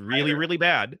one was really, really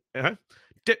bad.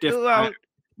 Different.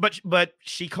 But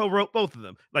she co-wrote both of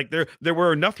them. Like there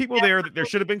were enough people there that there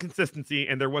should have been consistency,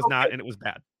 and there was not, and it was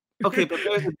bad. Okay, but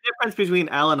there's a difference between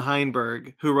Alan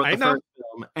Heinberg, who wrote the first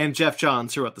film, and Jeff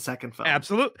Johns, who wrote the second film.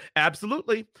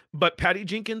 Absolutely. But Patty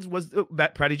Jenkins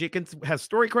has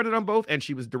story credit on both, and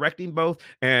she was directing both.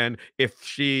 And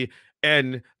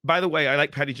and by the way, I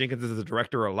like Patty Jenkins as a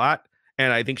director a lot,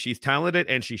 and I think she's talented,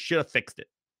 and she should have fixed it.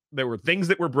 There were things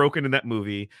that were broken in that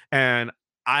movie, and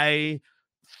I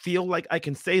feel like I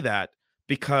can say that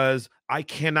because I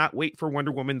cannot wait for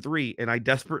Wonder Woman 3, and I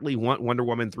desperately want Wonder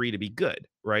Woman 3 to be good,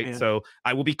 right? Yeah. So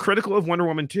I will be critical of Wonder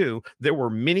Woman 2. There were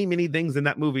many, many things in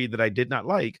that movie that I did not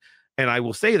like, and I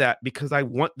will say that because I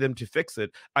want them to fix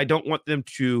it. I don't want them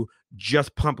to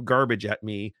just pump garbage at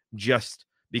me just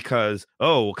because,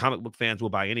 comic book fans will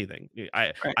buy anything.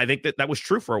 I think that was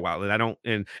true for a while, and I don't,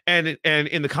 and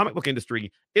in the comic book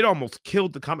industry, it almost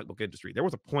killed the comic book industry. There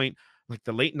was a point like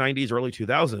the late 90s, early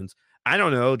 2000s, I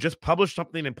don't know, just publish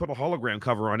something and put a hologram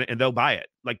cover on it and they'll buy it.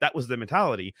 Like that was the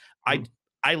mentality.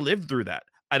 I lived through that.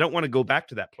 I don't want to go back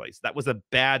to that place. That was a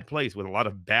bad place with a lot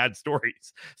of bad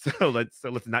stories. So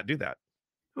let's not do that.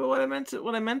 Well, what I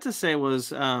meant to say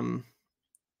was,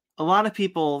 a lot of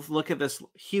people look at this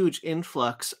huge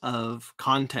influx of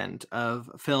content of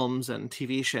films and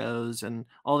TV shows and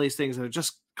all these things that are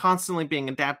just constantly being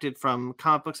adapted from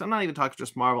comic books. I'm not even talking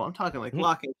just Marvel. I'm talking like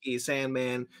Lock and Key,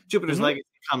 Sandman, Jupiter's Legacy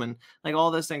coming, like all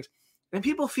those things. and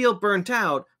people feel burnt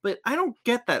out, but I don't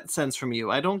get that sense from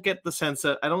you. I don't get the sense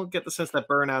that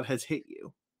burnout has hit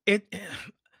you. It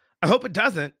I hope it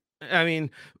doesn't. I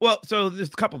mean, well, so there's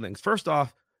a couple things. First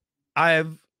off,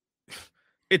 I've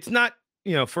it's not,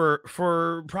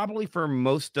 for probably for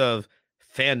most of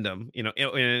fandom,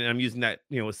 and I'm using that,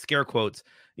 with scare quotes,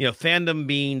 fandom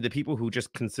being the people who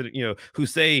just consider, who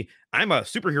say, I'm a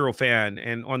superhero fan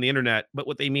and on the internet, but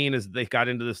what they mean is they got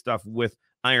into this stuff with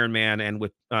Iron Man and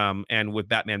with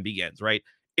Batman Begins, right?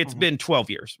 It's Mhm. been 12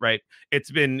 years, right?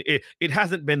 It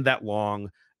hasn't been that long.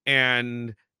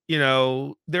 And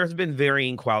there's been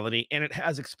varying quality and it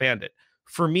has expanded.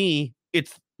 For me,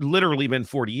 it's literally been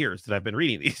 40 years that I've been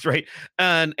reading these, right?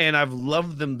 And I've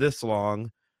loved them this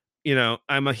long.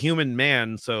 I'm a human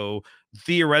man, so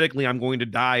theoretically I'm going to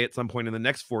die at some point in the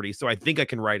next 40. So I think I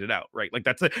can write it out, right? Like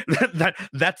that's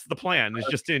the plan, is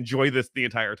just to enjoy this the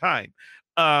entire time.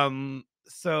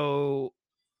 So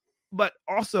but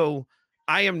also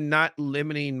I am not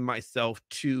limiting myself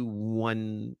to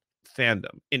one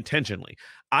fandom intentionally.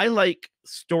 I like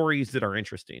stories that are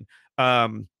interesting.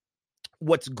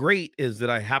 What's great is that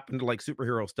I happen to like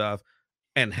superhero stuff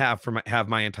and have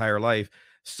my entire life.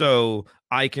 So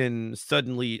I can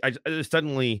suddenly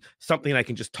something I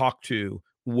can just talk to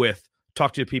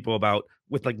people about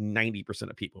with like 90%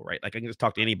 of people, right? Like I can just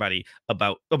talk to anybody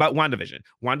about WandaVision.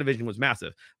 WandaVision was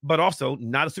massive, but also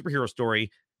not a superhero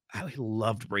story. I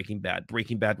loved Breaking Bad.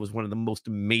 Breaking Bad was one of the most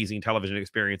amazing television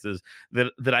experiences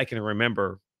that I can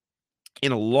remember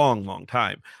in a long, long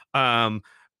time.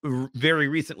 Very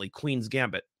recently, Queen's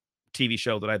Gambit TV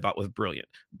show that I thought was brilliant.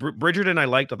 Bridgerton I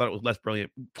liked. I thought it was less brilliant.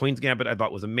 Queen's Gambit I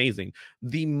thought was amazing.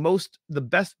 The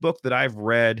best book that I've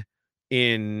read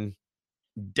in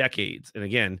decades. And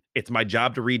again, it's my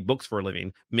job to read books for a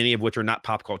living, many of which are not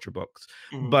pop culture books.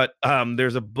 Mhm. But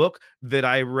there's a book that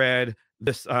I read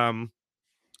a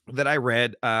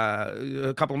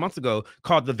couple of months ago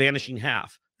called The Vanishing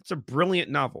Half. It's a brilliant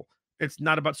novel. It's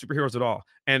not about superheroes at all.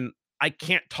 And I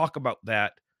can't talk about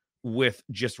that with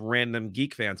just random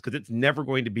geek fans because it's never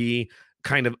going to be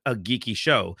kind of a geeky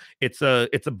show. It's a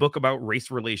book about race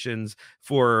relations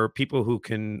for people who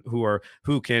can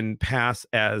pass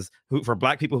as for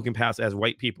black people who can pass as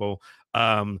white people.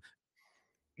 Um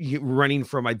Running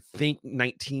from I think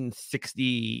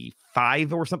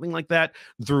 1965 or something like that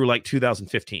through like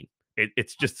 2015.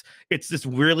 It's this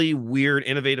really weird,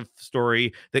 innovative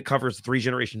story that covers three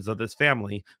generations of this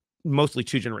family, mostly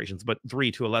two generations, but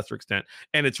three to a lesser extent.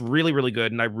 And it's really, really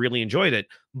good, and I really enjoyed it.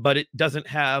 But it doesn't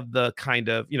have the kind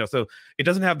of so it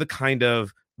doesn't have the kind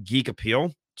of geek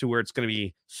appeal to where it's going to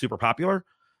be super popular.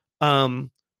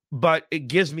 Um, but it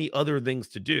gives me other things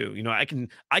to do. I can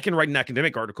write an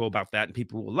academic article about that and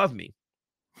people will love me.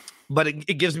 But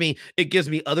it gives me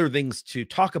other things to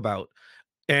talk about.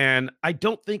 And I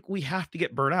don't think we have to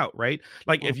get burnt out, right?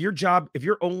 Like Mm. if you're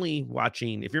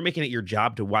making it your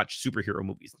job to watch superhero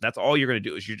movies, that's all you're going to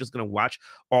do is you're just going to watch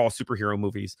all superhero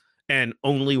movies and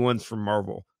only ones from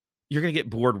Marvel. You're going to get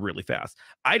bored really fast.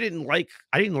 I didn't like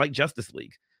Justice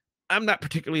League. I'm not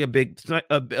particularly a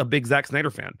big Zack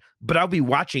Snyder fan, but I'll be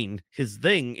watching his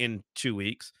thing in 2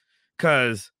 weeks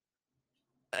because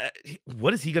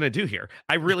what is he gonna do here?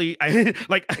 I I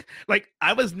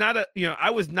was not I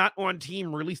was not on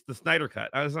team release the Snyder cut.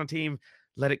 I was on team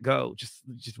let it go. Just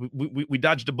we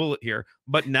dodged a bullet here.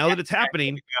 But now Yeah, that it's there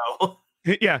happening, you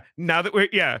go. now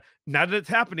that it's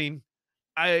happening,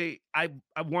 I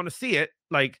want to see it.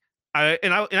 Like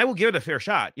I will give it a fair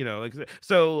shot, like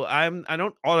so I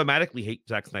don't automatically hate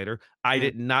Zack Snyder. I Mm.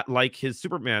 did not like his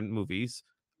Superman movies,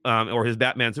 or his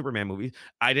Batman Superman movies.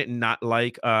 I did not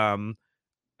like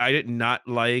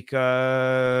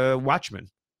Watchmen.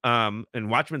 And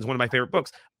Watchmen's one of my favorite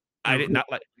books. I I did really not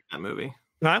like. like that movie.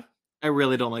 Huh? I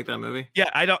really don't like that movie. Yeah,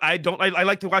 I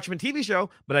like the Watchmen TV show,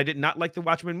 but I did not like the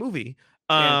Watchmen movie.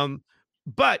 Yeah.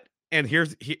 But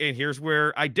here's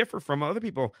where I differ from other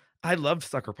people. I loved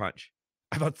Sucker Punch.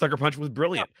 I thought Sucker Punch was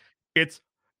brilliant. It's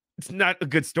it's not a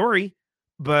good story,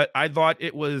 but I thought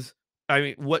it was. I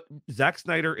mean, what Zack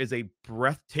Snyder is a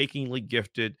breathtakingly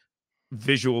gifted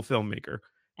visual filmmaker,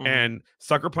 Mhm. and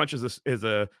Sucker Punch is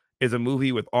a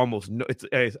movie with almost no.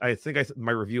 I think I said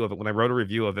my review of it when I wrote a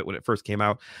review of it when it first came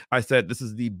out. I said this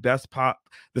is the best pop.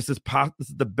 This is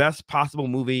the best possible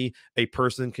movie a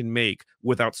person can make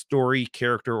without story,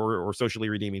 character, or socially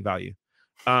redeeming value.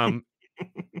 Um,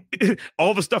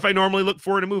 all the stuff I normally look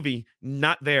for in a movie,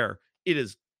 not there. It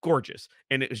is gorgeous,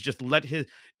 and it was just let his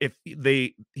if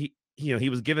they he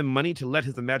was given money to let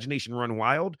his imagination run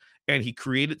wild, and he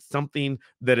created something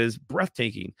that is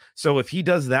breathtaking. So if he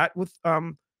does that with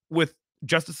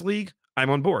Justice League, I'm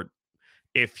on board.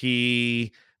 If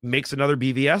he makes another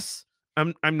BVS,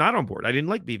 I'm not on board. I didn't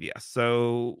like BVS.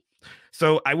 So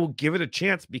I will give it a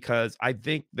chance because I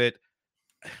think that,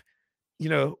 you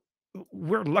know,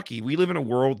 we're lucky. We live in a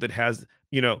world that has,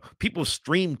 people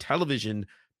stream television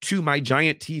to my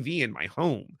giant TV in my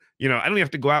home. I don't even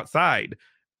have to go outside.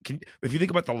 If you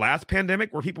think about the last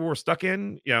pandemic where people were stuck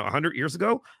in, 100 years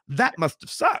ago, that must have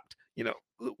sucked.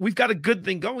 We've got a good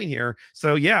thing going here.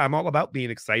 So yeah, I'm all about being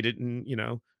excited and,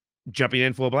 jumping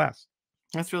in full blast.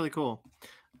 That's really cool.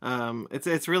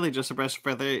 It's really just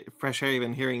a fresh air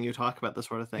even hearing you talk about this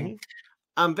sort of thing. Mhm.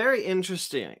 I'm very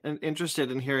interested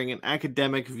in hearing an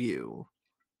academic view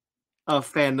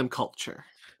of fandom culture.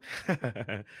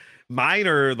 Mine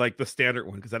are like the standard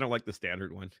one because I don't like the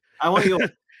standard one. I want you. I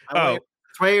want you. Oh,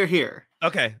 That's why you're here.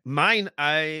 okay. Mine,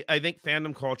 I think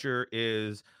fandom culture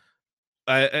is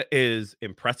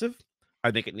impressive.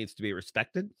 I think it needs to be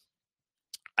respected.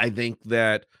 I think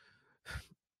that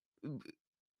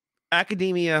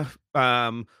academia,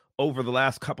 over the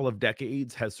last couple of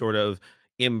decades has sort of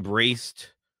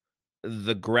embraced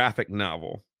the graphic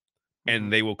novel,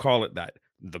 and they will call it that.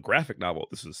 The graphic novel.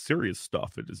 This is serious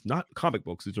stuff. It is not comic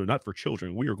books. These are not for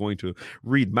children. We are going to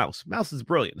read Mouse. Mouse is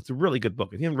brilliant. It's a really good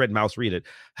book. If you haven't read Mouse, read it.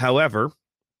 However,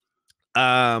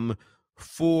 um,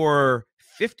 for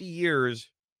 50 years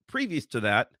previous to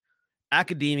that,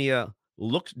 academia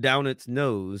looked down its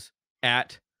nose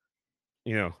at,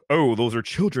 oh, those are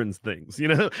children's things,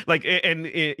 like,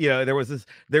 there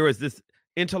was this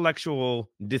intellectual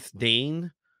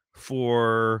disdain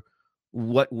for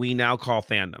what we now call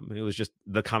fandom. It was just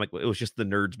it was just the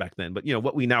nerds back then, but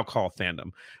what we now call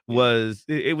fandom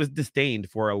it was disdained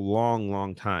for a long,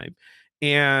 long time.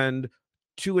 And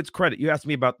to its credit, you asked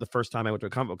me about the first time I went to a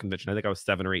comic book convention. I think I was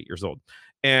 7 or 8 years old,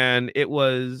 and it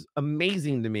was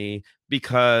amazing to me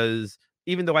because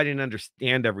even though I didn't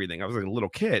understand everything, I was like a little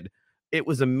kid. It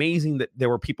was amazing that there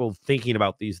were people thinking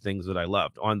about these things that I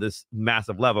loved on this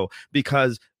massive level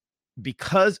because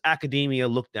academia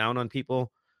looked down on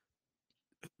people.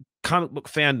 Comic book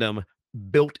fandom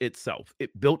built itself.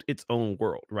 It built its own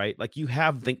world, right? Like, you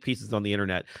have think pieces on the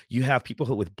internet. You have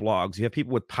people with blogs. You have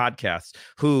people with podcasts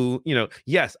who,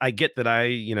 yes, I get that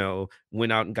I,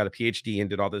 went out and got a PhD and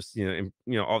did all this,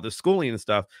 all this schooling and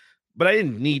stuff, but I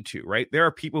didn't need to, right? There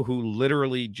are people who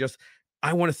literally just,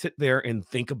 I want to sit there and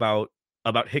think about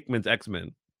Hickman's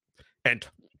X-Men and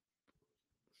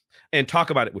talk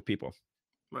about it with people.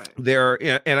 Right.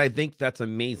 And I think that's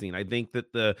amazing. I think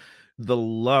that the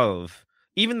love,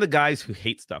 even the guys who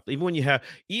hate stuff,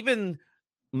 even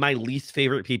my least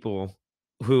favorite people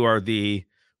who are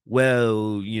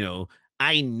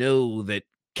I know that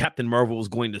Captain Marvel is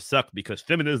going to suck because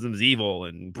feminism's evil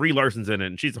and Brie Larson's in it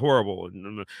and she's horrible.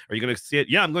 And are you going to see it?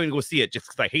 Yeah, I'm going to go see it just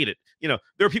because I hate it. There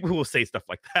are people who will say stuff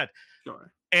like that.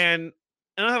 Sure. And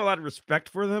I don't have a lot of respect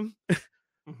for them.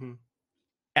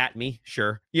 At me,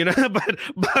 sure,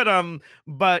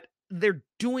 but they're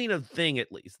doing a thing.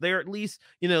 At least they're these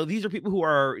are people who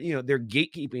are, they're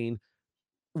gatekeeping,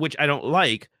 which I don't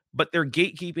like, but they're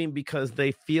gatekeeping because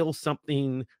they feel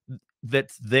something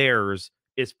that's theirs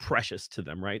is precious to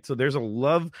them, right? So there's a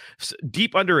love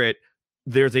deep under it.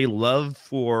 There's a love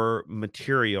for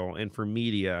material and for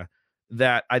media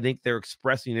that I think they're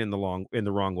expressing in the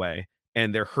wrong way,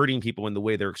 and they're hurting people in the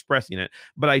way they're expressing it.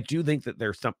 But I do think that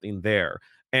there's something there.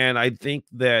 And I think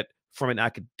that from an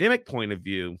academic point of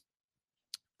view,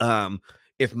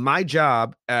 if my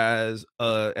job as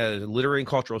literary and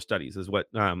cultural studies is what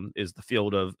is the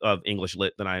field of English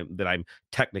lit that I'm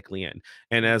technically in,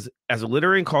 and as a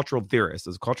literary and cultural theorist,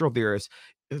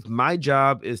 if my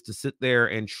job is to sit there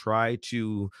and try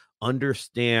to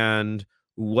understand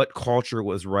what culture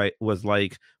was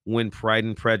like when Pride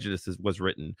and Prejudice was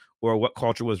written, or what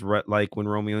culture was like when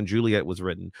Romeo and Juliet was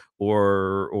written,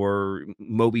 or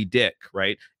Moby Dick,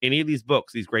 right? Any of these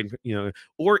books, these great,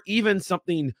 or even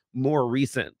something more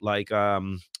recent like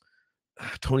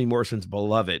Toni Morrison's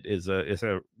Beloved is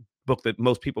a book that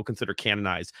most people consider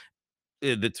canonized,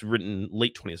 that's written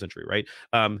late 20th century, right?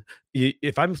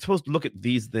 If I'm supposed to look at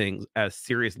these things as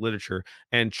serious literature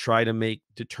and try to make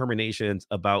determinations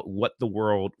about what the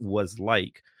world was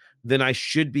like, then I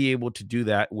should be able to do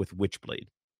that with Witchblade.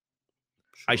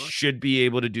 Sure. I should be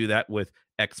able to do that with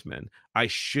X-Men. I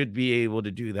should be able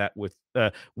to do that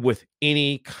with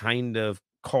any kind of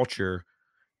culture.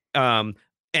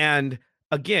 And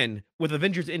again, with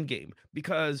Avengers Endgame,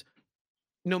 because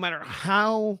no matter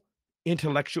how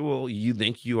intellectual you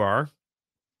think you are,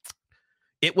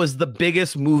 It was the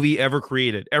biggest movie ever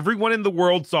created. Everyone in the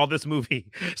world saw this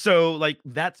movie. So like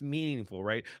that's meaningful,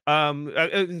 right?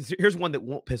 Here's one that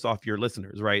won't piss off your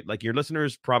listeners, right? Like your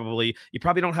listeners you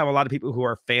probably don't have a lot of people who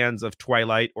are fans of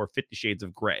Twilight or 50 Shades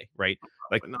of Grey, right?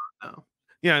 Like Probably not, no.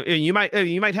 yeah, you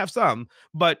might have some,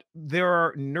 but there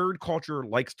are nerd culture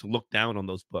likes to look down on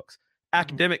those books.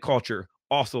 Academic culture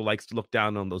also likes to look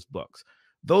down on those books.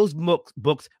 Those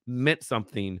books meant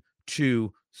something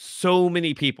to so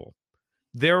many people.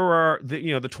 There are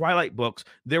the Twilight books.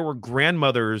 There were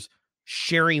grandmothers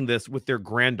sharing this with their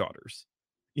granddaughters.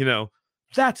 You know,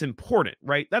 that's important,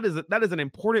 right? That is an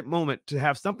important moment to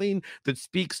have something that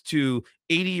speaks to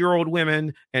 80-year-old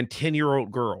women and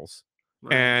 10-year-old girls.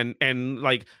 Right. And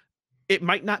like it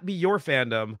might not be your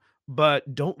fandom,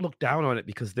 but don't look down on it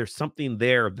because there's something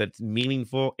there that's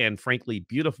meaningful and frankly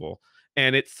beautiful.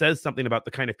 And it says something about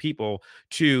the kind of people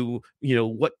to,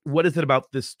 what is it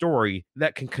about this story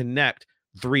that can connect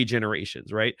 3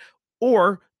 generations, right?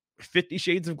 Or 50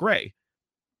 Shades of Grey,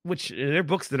 which they're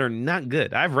books that are not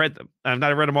good. I've read them. I've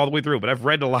not read them all the way through, but I've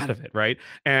read a lot of it, right?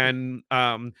 And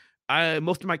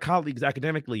most of my colleagues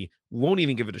academically won't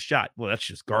even give it a shot. Well, that's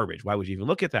just garbage. Why would you even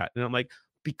look at that? And I'm like,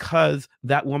 because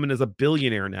that woman is a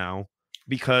billionaire now,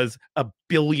 because a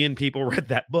billion people read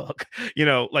that book.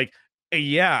 Like,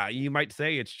 yeah, you might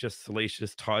say it's just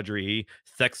salacious, tawdry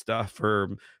sex stuff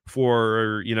for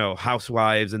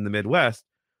housewives in the Midwest.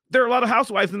 There are a lot of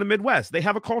housewives in the Midwest. They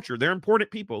have a culture. They're important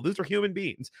people. These are human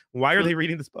beings. Why are they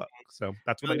reading this book? So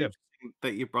that's what I did.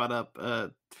 That you brought up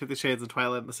 50 Shades of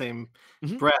Twilight in the same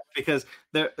Mhm. breath, because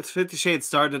 50 Shades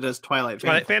started as Twilight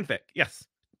Fanfic. Yes.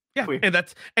 Yeah. Weird. And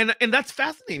that's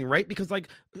fascinating, right? Because like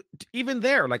even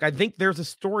there, like I think there's a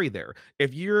story there.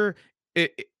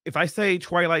 If I say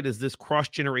Twilight is this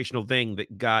cross-generational thing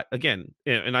that got, again,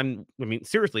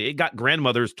 seriously, it got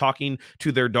grandmothers talking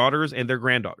to their daughters and their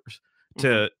granddaughters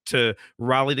to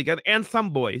rally together, and some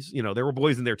boys, there were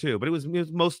boys in there too, but it was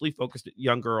mostly focused at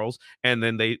young girls, and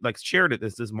then they like shared it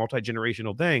as this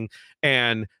multi-generational thing,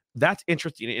 and that's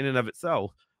interesting in and of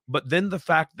itself. But then the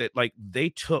fact that like they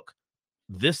took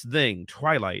this thing,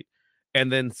 Twilight,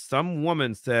 and then some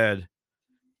woman said,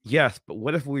 yes, but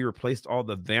what if we replaced all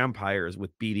the vampires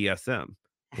with BDSM?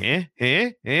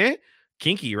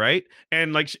 Kinky, right?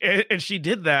 And like, and she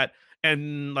did that,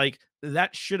 and like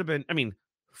that should have been. I mean,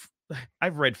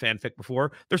 I've read fanfic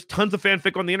before. There's tons of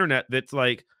fanfic on the internet that's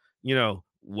like,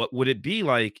 what would it be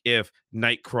like if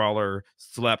Nightcrawler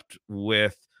slept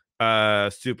with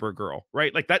Supergirl,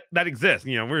 right? Like that exists.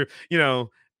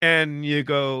 And you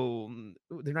go,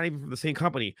 they're not even from the same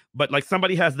company, but like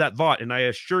somebody has that thought, and I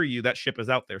assure you that ship is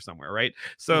out there somewhere, right?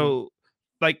 So,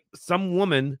 like some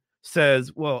woman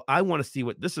says, "Well, I want to see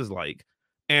what this is like,"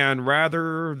 and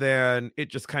rather than it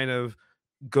just kind of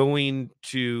going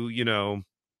to,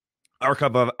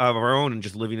 archive of our own and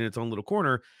just living in its own little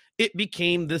corner, it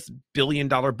became this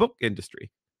billion-dollar book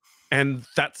industry, and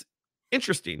that's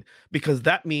interesting because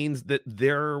that means that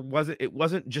it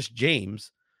wasn't just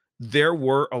James. There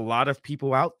were a lot of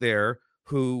people out there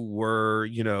who were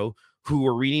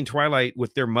reading Twilight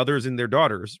with their mothers and their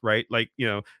daughters, right? Like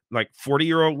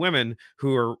 40-year-old women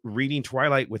who are reading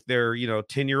Twilight with their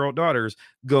 10-year-old daughters,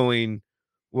 going,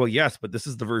 well, yes, but this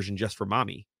is the version just for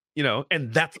mommy,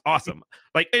 and that's awesome.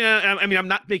 Like, I'm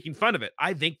not making fun of it.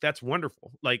 I think that's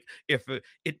wonderful. Like, if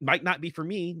it might not be for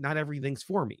me, not everything's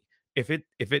for me. If it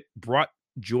brought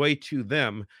joy to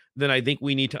them, then I think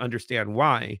we need to understand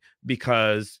why,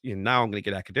 because now I'm going to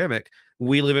get academic.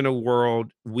 We live in a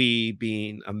world, we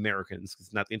being Americans,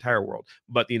 it's not the entire world,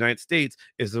 but the United States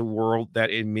is a world that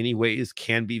in many ways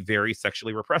can be very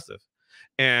sexually repressive.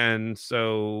 And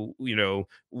so,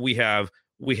 we have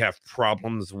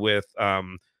problems with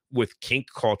kink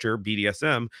culture,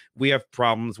 BDSM. We have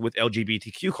problems with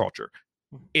LGBTQ culture.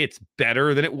 It's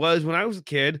better than it was when I was a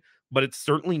kid, but it's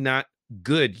certainly not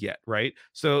good yet, right?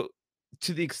 So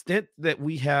to the extent that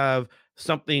we have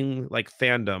something like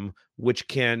fandom which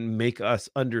can make us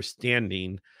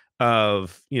understanding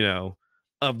of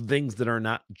of things that are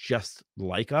not just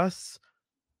like us,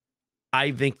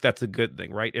 I think that's a good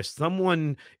thing, right? If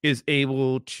someone is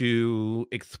able to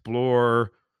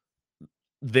explore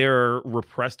their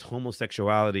repressed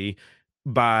homosexuality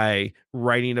by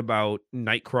writing about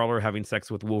Nightcrawler having sex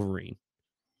with Wolverine,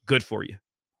 good for you.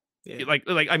 Yeah.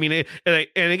 Like I mean, and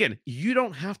again, you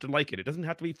don't have to like it. It doesn't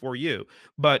have to be for you,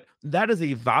 but that is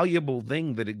a valuable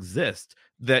thing that exists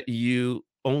that you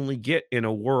only get in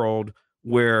a world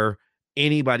where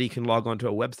anybody can log onto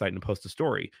a website and post a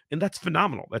story. And that's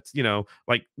phenomenal. That's,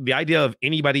 like the idea of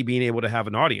anybody being able to have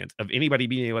an audience, of anybody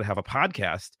being able to have a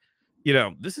podcast,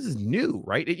 this is new,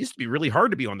 right? It used to be really hard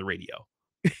to be on the radio.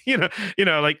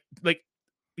 Like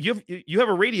you have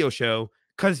a radio show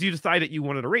because you decided you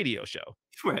wanted a radio show.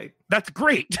 Right. That's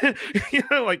great.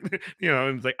 Like,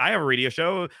 it's like, I have a radio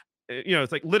show.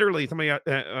 It's like literally somebody,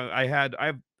 I have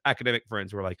academic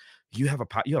friends who are like, you have a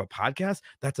podcast?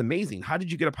 That's amazing. How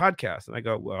did you get a podcast? And I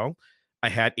go, well, I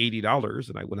had $80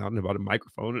 and I went out and bought a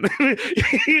microphone,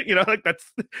 and like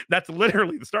that's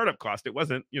literally the startup cost. It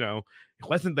wasn't, it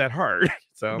wasn't that hard.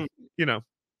 So, you know,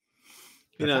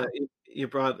 how. you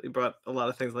brought a lot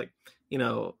of things like,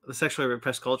 the sexually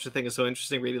repressed culture thing is so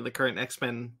interesting. Reading the current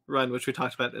X-Men run, which we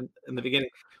talked about in the beginning,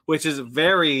 which is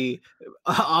very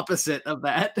opposite of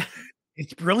that.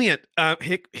 It's brilliant.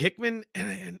 Hickman,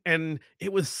 and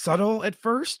it was subtle at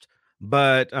first,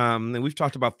 but and we've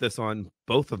talked about this on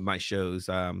both of my shows,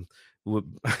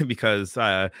 because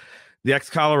the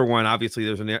Excalibur one, obviously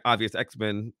there's an obvious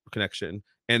X-Men connection,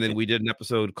 and then we did an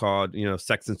episode called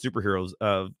Sex and Superheroes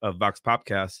of Vox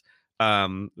Popcast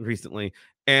recently,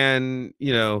 and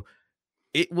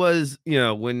it was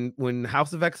when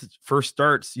House of X first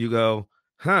starts, you go,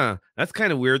 huh, that's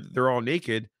kind of weird that they're all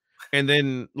naked, and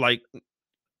then like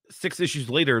 6 issues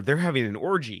later they're having an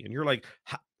orgy, and you're like,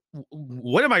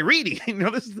 what am I reading?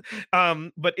 This is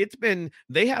but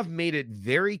they have made it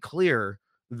very clear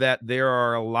that there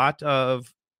are a lot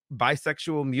of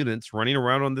bisexual mutants running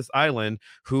around on this island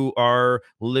who are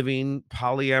living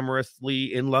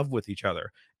polyamorously in love with each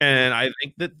other, and I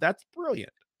think that that's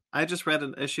brilliant. I just read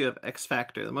an issue of X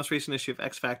Factor, the most recent issue of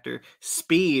X Factor.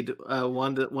 Speed,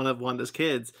 one of Wanda's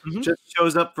kids, just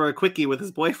shows up for a quickie with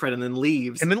his boyfriend and then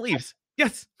leaves.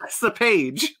 Yes, that's the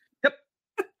page. Yep,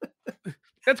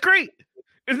 that's great.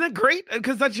 Isn't that great?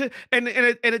 Because that's just, and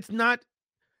it's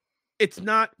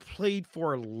not played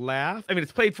for a laugh. I mean,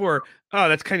 it's played for, oh,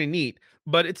 that's kind of neat,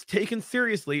 but it's taken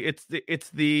seriously. It's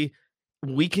the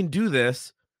we can do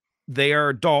this. They are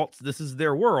adults. This is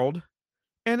their world,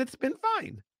 and it's been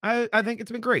fine. I think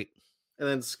it's been great. And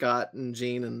then Scott and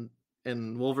Jean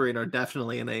and Wolverine are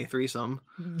definitely in a threesome.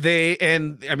 They've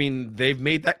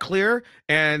made that clear,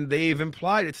 and they've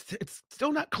implied it's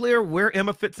still not clear where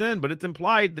Emma fits in, but it's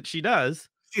implied that she does.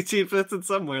 She fits in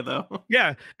somewhere though.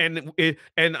 Yeah, and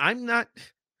I'm not.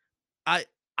 I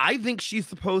think she's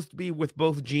supposed to be with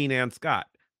both Jean and Scott.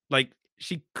 Like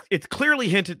it's clearly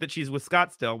hinted that she's with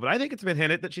Scott still, but I think it's been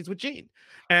hinted that she's with Jean.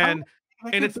 And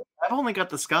I've only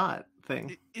got the Scott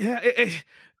thing. Yeah,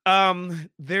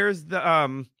 there's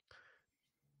the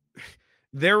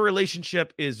their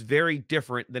relationship is very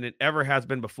different than it ever has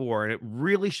been before, and it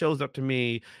really shows up to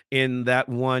me in that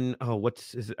one.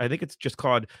 I think it's just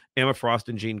called Emma Frost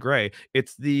and Jean Grey.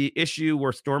 It's the issue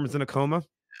where Storm is in a coma.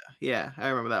 Yeah, I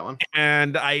remember that one.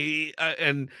 And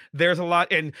and there's a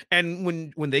lot, and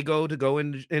when they go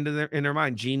into their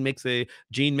mind, Jean makes a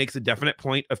definite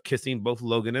point of kissing both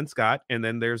Logan and Scott, and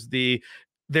then there's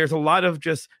a lot of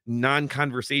just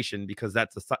non-conversation because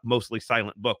that's a mostly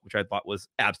silent book, which I thought was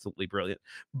absolutely brilliant.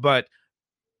 But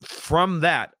from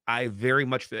that, I very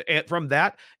much from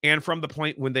that, and from the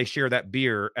point when they share that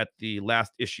beer at the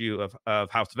last issue of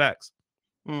House of X.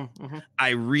 Mm-hmm. I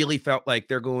really felt like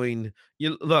they're going,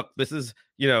 look, this is,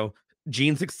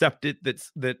 Jean's accepted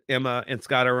that Emma and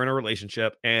Scott are in a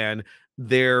relationship and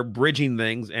they're bridging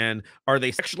things. And are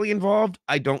they sexually involved?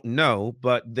 I don't know,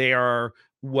 but they are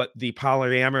what the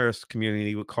polyamorous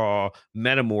community would call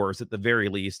metamors at the very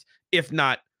least, if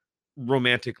not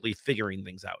romantically figuring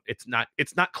things out. It's not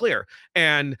clear.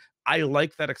 And I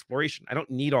like that exploration. I don't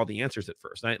need all the answers at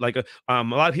first. A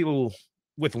lot of people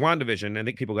with WandaVision, I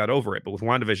think people got over it, but with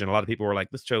WandaVision, a lot of people were like,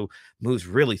 this show moves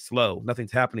really slow.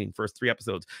 Nothing's happening first 3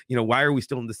 episodes. Why are we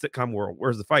still in the sitcom world?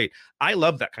 Where's the fight? I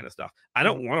love that kind of stuff. I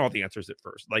don't want all the answers at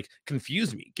first. Like,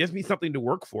 confuse me. Give me something to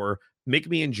work for. Make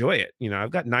me enjoy it.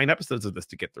 I've got 9 episodes of this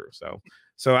to get through. So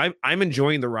I'm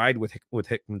enjoying the ride with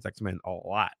Hickman's X-Men a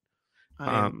lot.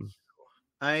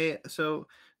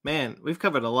 Man, we've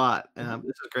covered a lot. This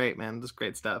is great, man. This is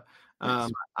great stuff.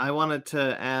 I wanted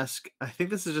to ask, I think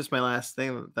this is just my last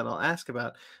thing that I'll ask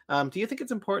about. Do you think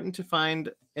it's important to find,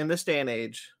 in this day and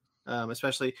age,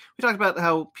 especially, we talked about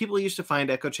how people used to find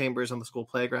echo chambers on the school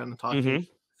playground and talk to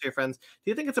your friends.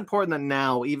 Do you think it's important that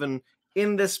now, even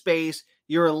in this space,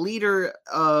 you're a leader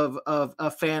of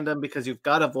a fandom because you've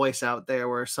got a voice out there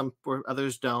where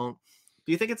others don't?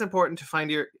 Do you think it's important to find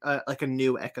your like a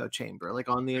new echo chamber, like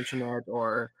on the internet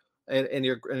or in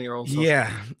your own social?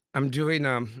 Yeah, I'm doing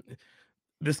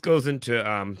this goes into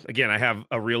again, I have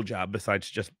a real job besides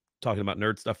just talking about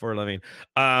nerd stuff for a living.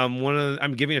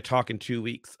 I'm giving a talk in 2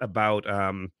 weeks about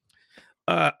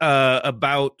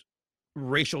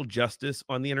racial justice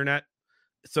on the internet.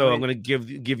 So right. I'm going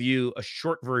to give you a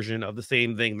short version of the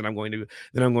same thing that I'm going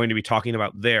to be talking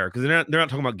about there, because they're not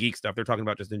talking about geek stuff. They're talking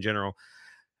about just in general.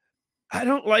 I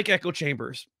don't like echo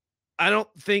chambers. I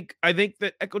think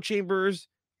that echo chambers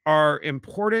are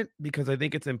important because I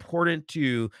think it's important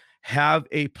to have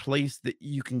a place that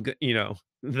you can go,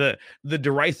 the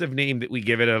derisive name that we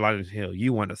give it a lot of,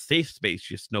 you want a safe space,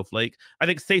 you snowflake. I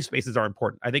think safe spaces are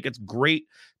important. I think it's great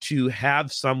to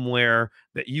have somewhere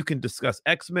that you can discuss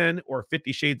X-Men or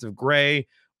 50 Shades of Grey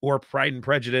or Pride and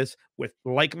Prejudice with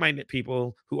like-minded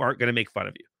people who aren't going to make fun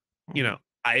of you. You Mhm.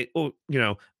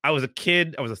 know, I was a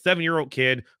kid, I was a 7-year-old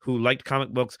kid who liked comic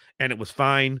books and it was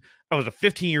fine. I was a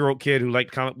 15-year-old kid who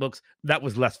liked comic books. That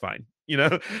was less fine, you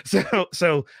know?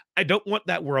 So I don't want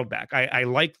that world back. I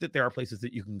like that there are places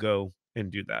that you can go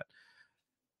and do that.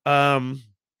 Um,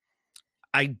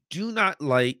 I do not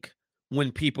like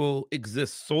when people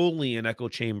exist solely in echo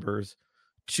chambers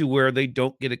to where they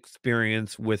don't get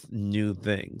experience with new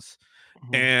things.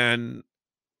 Mhm. And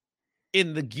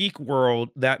in the geek world,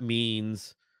 that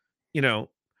means, you know,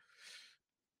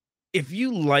 if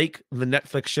you like the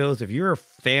Netflix shows, if you're a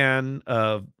fan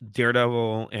of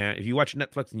Daredevil, and if you watch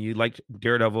Netflix and you liked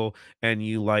Daredevil and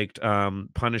you liked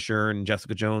Punisher and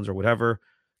Jessica Jones or whatever,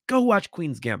 go watch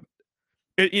Queen's Gambit.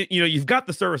 You've got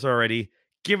the service already.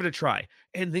 Give it a try,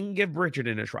 and then give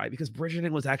Bridgerton a try because Bridgerton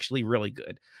was actually really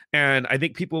good. And I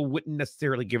think people wouldn't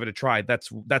necessarily give it a try. That's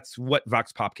what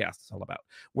Vox Popcast is all about.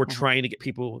 We're Mhm. trying to get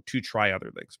people to try other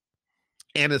things.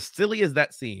 And as silly as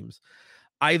that seems,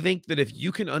 I think that if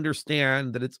you can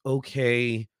understand that it's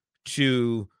okay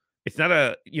to, it's not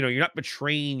a, you're not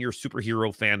betraying your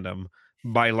superhero fandom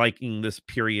by liking this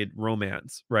period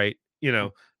romance, right?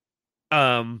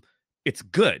 Um, it's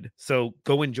good. So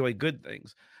go enjoy good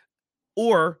things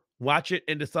or watch it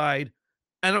and decide,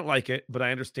 I don't like it, but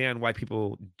I understand why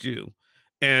people do.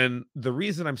 And the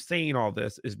reason I'm saying all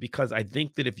this is because I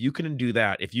think that if you can do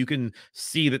that, if you can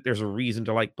see that there's a reason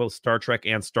to like both Star Trek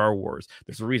and Star Wars,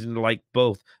 there's a reason to like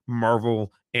both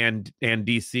Marvel and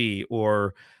DC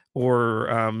or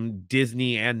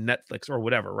Disney and Netflix or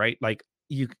whatever, right? Like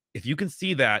if you can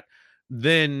see that,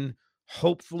 then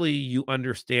hopefully you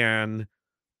understand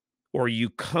or you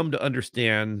come to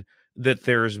understand that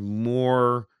there's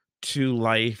more to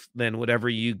life than whatever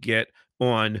you get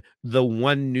on the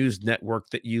one news network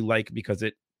that you like because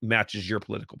it matches your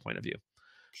political point of view,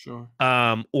 Sure.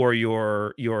 or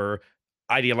your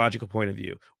ideological point of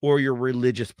view or your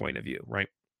religious point of view, right?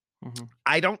 Mhm.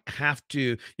 I don't have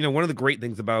to, one of the great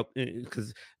things about,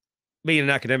 because being an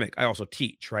academic, I also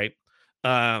teach, right?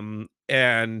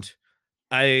 And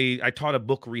I taught a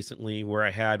book recently where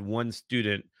I had one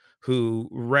student who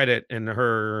read it, and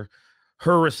her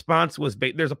response was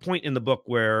there's a point in the book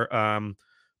where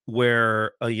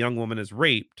a young woman is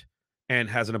raped and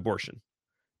has an abortion,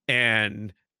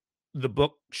 and the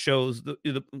book shows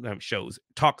shows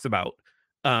talks about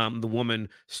the woman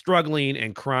struggling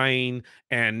and crying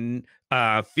and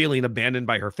feeling abandoned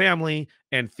by her family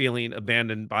and feeling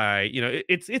abandoned by,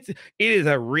 it is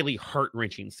a really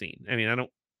heart-wrenching scene. I mean, I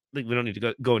don't think we don't need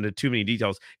to go into too many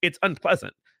details. It's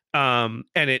unpleasant. And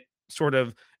it sort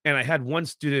of, and I had one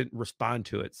student respond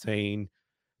to it saying,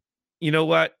 you know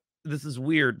what, this is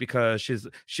weird because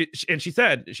she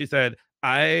said,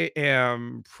 I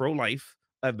am pro-life.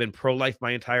 I've been pro-life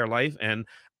my entire life, and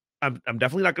I'm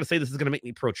definitely not going to say this is going to make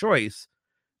me pro-choice.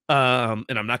 And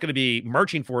I'm not going to be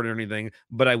marching for it or anything,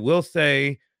 but I will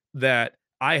say that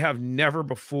I have never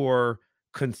before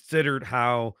considered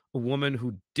how a woman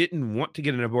who didn't want to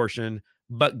get an abortion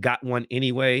but got one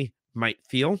anyway might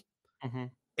feel.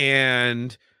 Mhm.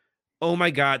 And oh my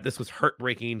god, this was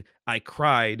heartbreaking. I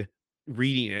cried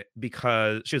reading it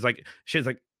because just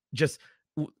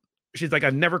w she's like,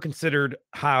 "I've never considered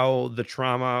how the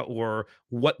trauma or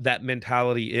what that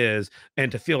mentality is,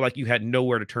 and to feel like you had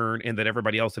nowhere to turn and that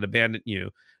everybody else had abandoned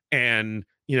you, and,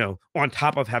 on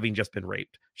top of having just been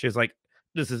raped." She's like,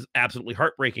 "This is absolutely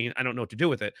heartbreaking. I don't know what to do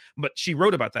with it." But she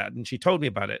wrote about that, and she told me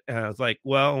about it, and I was like,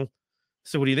 "Well,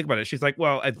 so what do you think about it?" She's like,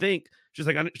 "Well, I think," she's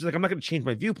like, "I'm not gonna change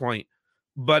my viewpoint,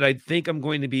 but I think I'm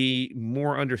going to be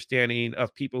more understanding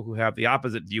of people who have the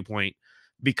opposite viewpoint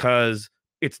because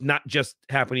it's not just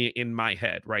happening in my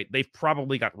head, right? They've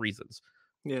probably got reasons."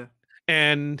 Yeah.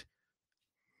 And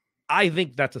I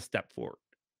think that's a step forward.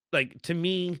 Like to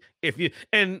me, if you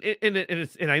and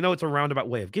I know it's a roundabout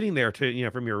way of getting there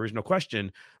to, from your original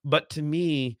question, but to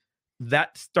me,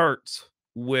 that starts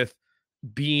with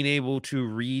being able to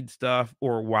read stuff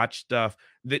or watch stuff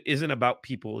that isn't about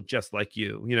people just like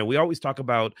you. You know, we always talk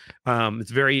about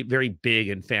it's very, very big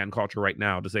in fan culture right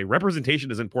now to say representation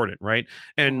is important, right?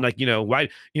 And like, you know, why,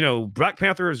 you know, Black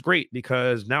Panther is great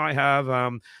because now I have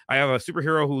a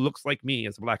superhero who looks like me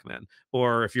as a black man.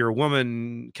 Or if you're a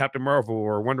woman, Captain Marvel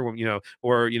or Wonder Woman, you know,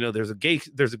 or you know, there's a gay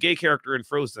character in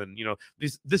Frozen, you know,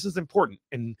 this is important.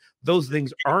 And those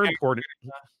things are important.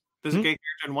 There's a gay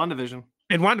character in WandaVision.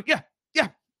 And one, yeah, yeah.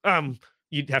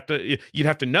 You'd have to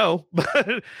know,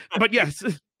 but yes,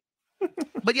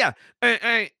 but yeah,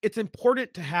 it's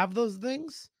important to have those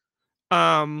things.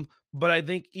 But I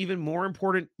think even more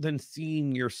important than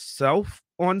seeing yourself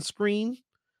on screen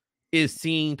is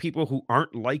seeing people who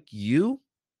aren't like you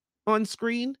on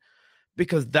screen,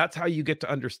 because that's how you get to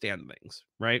understand things,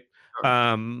 right?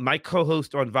 My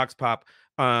co-host on Vox Pop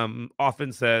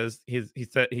often says he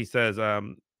says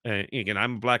again,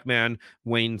 I'm a black man,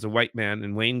 Wayne's a white man,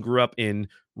 and Wayne grew up in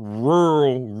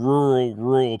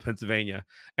rural Pennsylvania,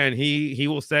 and he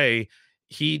will say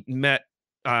he met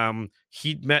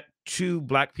he'd met two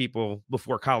black people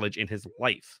before college in his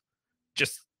life,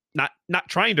 just not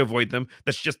trying to avoid them.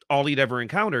 That's just all he'd ever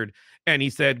encountered. And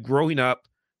he said growing up,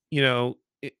 you know,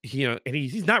 you know, and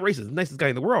he's not racist, the nicest guy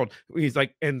in the world. He's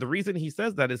like, and the reason he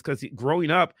says that is because growing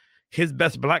up, his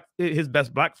best black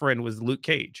friend was Luke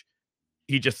Cage.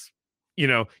 He just, you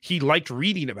know, he liked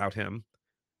reading about him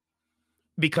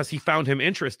because he found him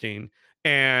interesting,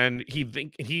 and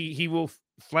he will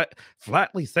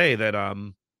flatly say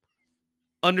that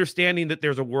understanding that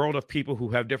there's a world of people who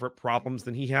have different problems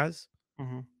than he has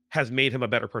has made him a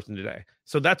better person today.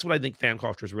 So that's what I think fan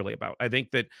culture is really about. I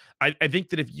think that I think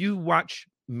that if you watch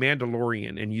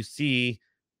Mandalorian and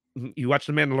you watch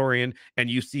the Mandalorian and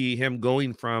you see him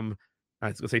going from, I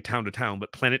was gonna say town to town,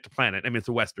 but planet to planet. I mean, it's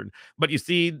a Western, but you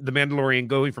see the Mandalorian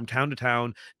going from town to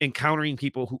town, encountering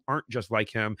people who aren't just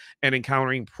like him and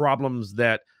encountering problems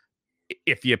that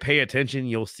if you pay attention,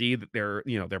 you'll see that there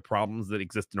are problems that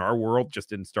exist in our world,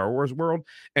 just in Star Wars world.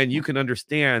 And you can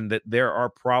understand that there are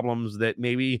problems that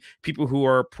maybe people who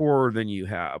are poorer than you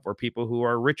have, or people who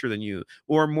are richer than you,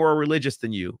 or more religious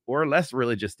than you, or less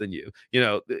religious than you. You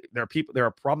know, there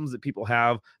are problems that people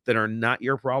have that are not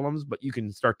your problems, but you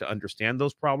can start to understand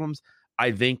those problems.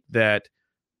 I think that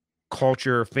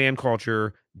fan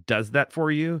culture does that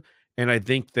for you. And I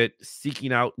think that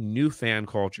seeking out new fan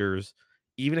cultures,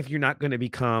 even if you're not going to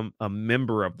become a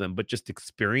member of them, but just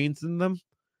experiencing them,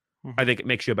 I think it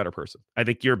makes you a better person. I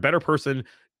think you're a better person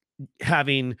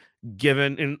having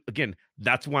given, and again,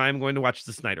 that's why I'm going to watch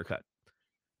the Snyder Cut.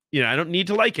 You know, I don't need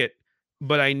to like it,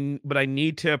 but I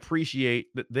need to appreciate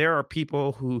that there are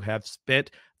people who have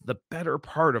spent the better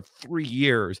part of 3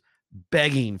 years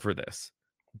begging for this,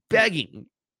 begging,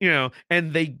 you know,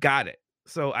 and they got it.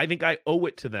 So I think I owe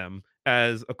it to them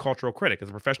as a cultural critic, as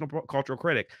a professional cultural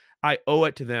critic. I owe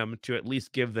it to them to at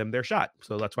least give them their shot.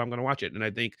 So that's why I'm going to watch it. And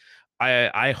I think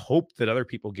I hope that other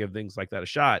people give things like that a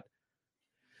shot.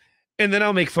 And then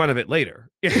I'll make fun of it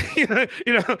later. I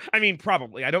mean,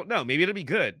 probably. I don't know. Maybe it'll be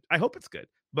good. I hope it's good.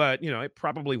 But you know, it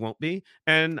probably won't be.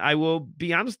 And I will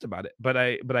be honest about it. But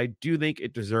I do think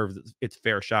it deserves its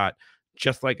fair shot,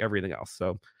 just like everything else.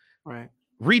 So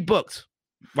read books,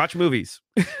 watch movies.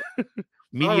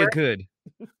 Media good.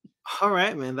 All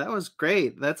right, man. That was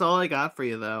great. That's all I got for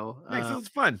you, though. Thanks. It was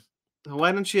fun.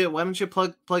 Why don't you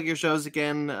plug your shows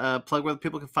again? Plug where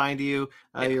people can find you.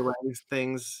 Your writing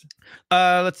things.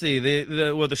 Let's see.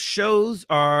 The shows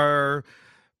are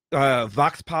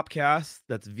Vox Popcast.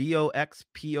 That's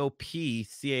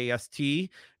VOXPOPCAST,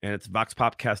 and it's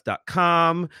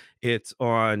voxpopcast.com. It's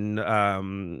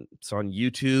on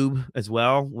YouTube as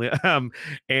well.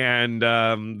 And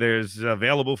there's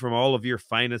available from all of your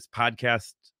finest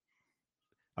podcast,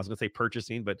 I was going to say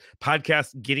purchasing, but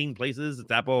podcast getting places.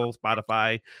 It's Apple,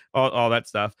 Spotify, all that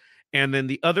stuff. And then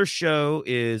the other show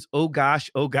is Oh Gosh,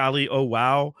 Oh Golly, Oh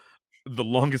Wow, the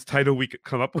longest title we could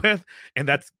come up with. And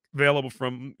that's available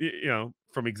from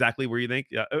exactly where you think,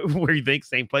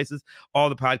 same places, all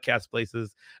the podcast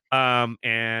places.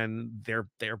 And they're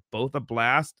both a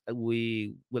blast.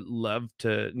 We would love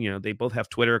to, they both have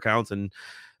Twitter accounts and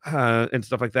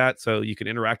stuff like that, so you can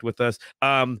interact with us.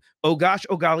 Oh Gosh,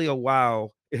 Oh Golly, Oh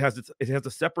Wow, it has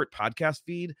a separate podcast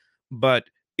feed, but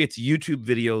its YouTube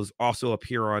videos also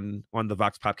appear on the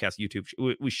Vox Popcast YouTube.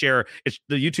 We share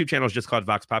the YouTube channel is just called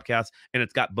Vox Popcast, and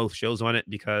it's got both shows on it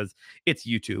because it's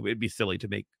YouTube. It'd be silly to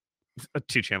make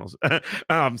 2 channels.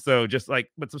 So just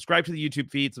but subscribe to the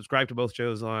YouTube feed, subscribe to both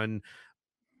shows on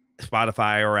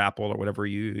Spotify or Apple or whatever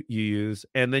you use,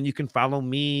 and then you can follow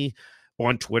me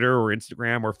on Twitter or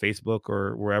Instagram or Facebook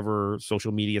or wherever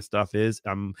social media stuff is.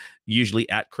 I'm usually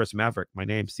at Chris Maverick. My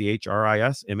name,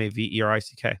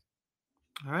 ChrisMaverick.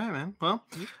 All right, man. Well,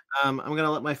 I'm going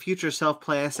to let my future self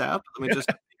play us out. Let me just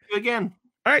thank you again.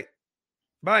 All right.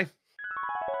 Bye.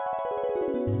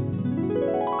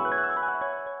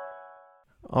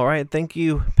 All right. Thank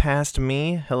you, past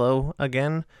me. Hello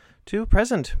again to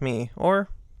present me, or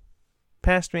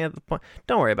past me at the point.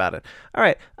 Don't worry about it. All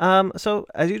right. So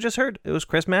as you just heard, it was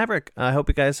Chris Maverick. I hope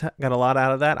you guys got a lot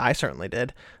out of that. I certainly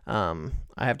did. I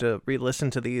have to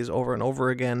re-listen to these over and over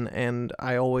again, and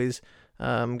I always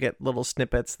get little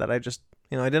snippets that I just,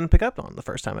 I didn't pick up on the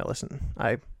first time I listened.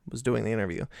 I was doing the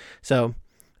interview. So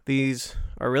these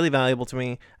are really valuable to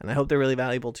me, and I hope they're really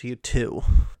valuable to you too.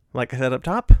 Like I said up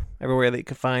top, everywhere that you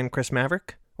can find Chris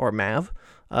Maverick, or Mav,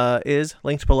 is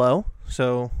linked below.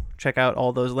 So check out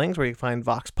all those links where you can find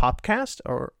Vox Popcast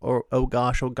or Oh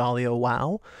Gosh, Oh Golly, Oh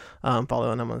Wow.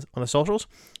 Follow them on the socials.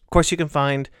 Of course, you can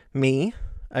find me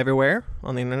everywhere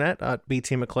on the internet at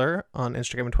BT McClure on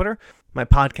Instagram and Twitter. My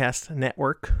podcast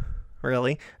network,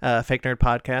 really, Fake Nerd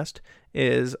Podcast,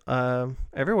 is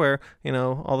everywhere.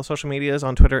 All the social medias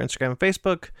on Twitter, Instagram, and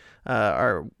Facebook.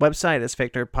 Our website is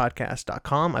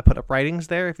fakenerdpodcast.com. I put up writings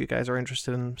there if you guys are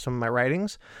interested in some of my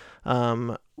writings.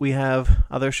 We have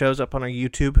other shows up on our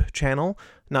YouTube channel,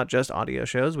 not just audio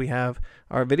shows. We have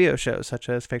our video shows such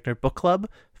as Fake Nerd Book Club,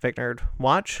 Fake Nerd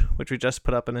Watch, which we just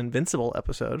put up an Invincible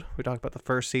episode. We talked about the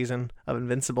first season of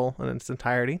Invincible in its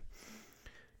entirety.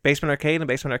 Basement Arcade and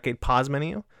Basement Arcade pause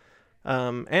menu.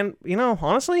 And,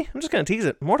 honestly, I'm just going to tease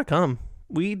it. More to come.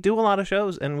 We do a lot of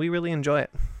shows, and we really enjoy it.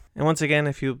 And once again,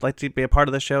 if you'd like to be a part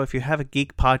of the show, if you have a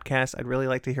geek podcast, I'd really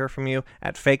like to hear from you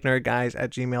at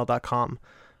fakenerdguys@gmail.com.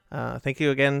 Thank you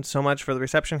again so much for the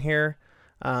reception here.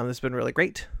 This has been really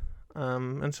great.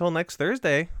 Until next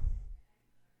Thursday,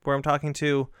 where I'm talking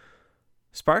to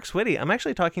Sparks Whitty. I'm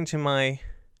actually talking to my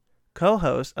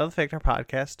co-host of the Fake Nerd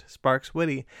Podcast, Sparks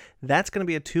Whitty. That's going to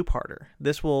be a two-parter.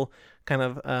 This will kind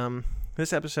of,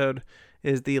 this episode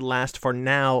is the last for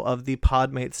now of the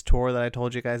Podmates tour that I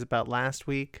told you guys about last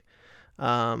week.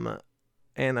 And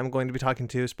I'm going to be talking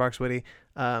to Sparks Whitty.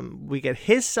 We get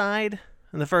his side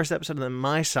in the first episode, and then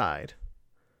my side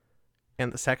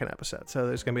in the second episode. So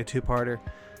there's going to be a two-parter.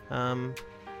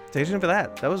 Stay tuned for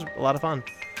that. That was a lot of fun.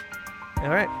 All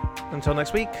right. Until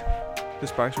next week, this is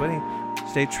Sparks Whitty.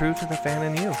 Stay true to the fan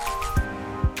in you.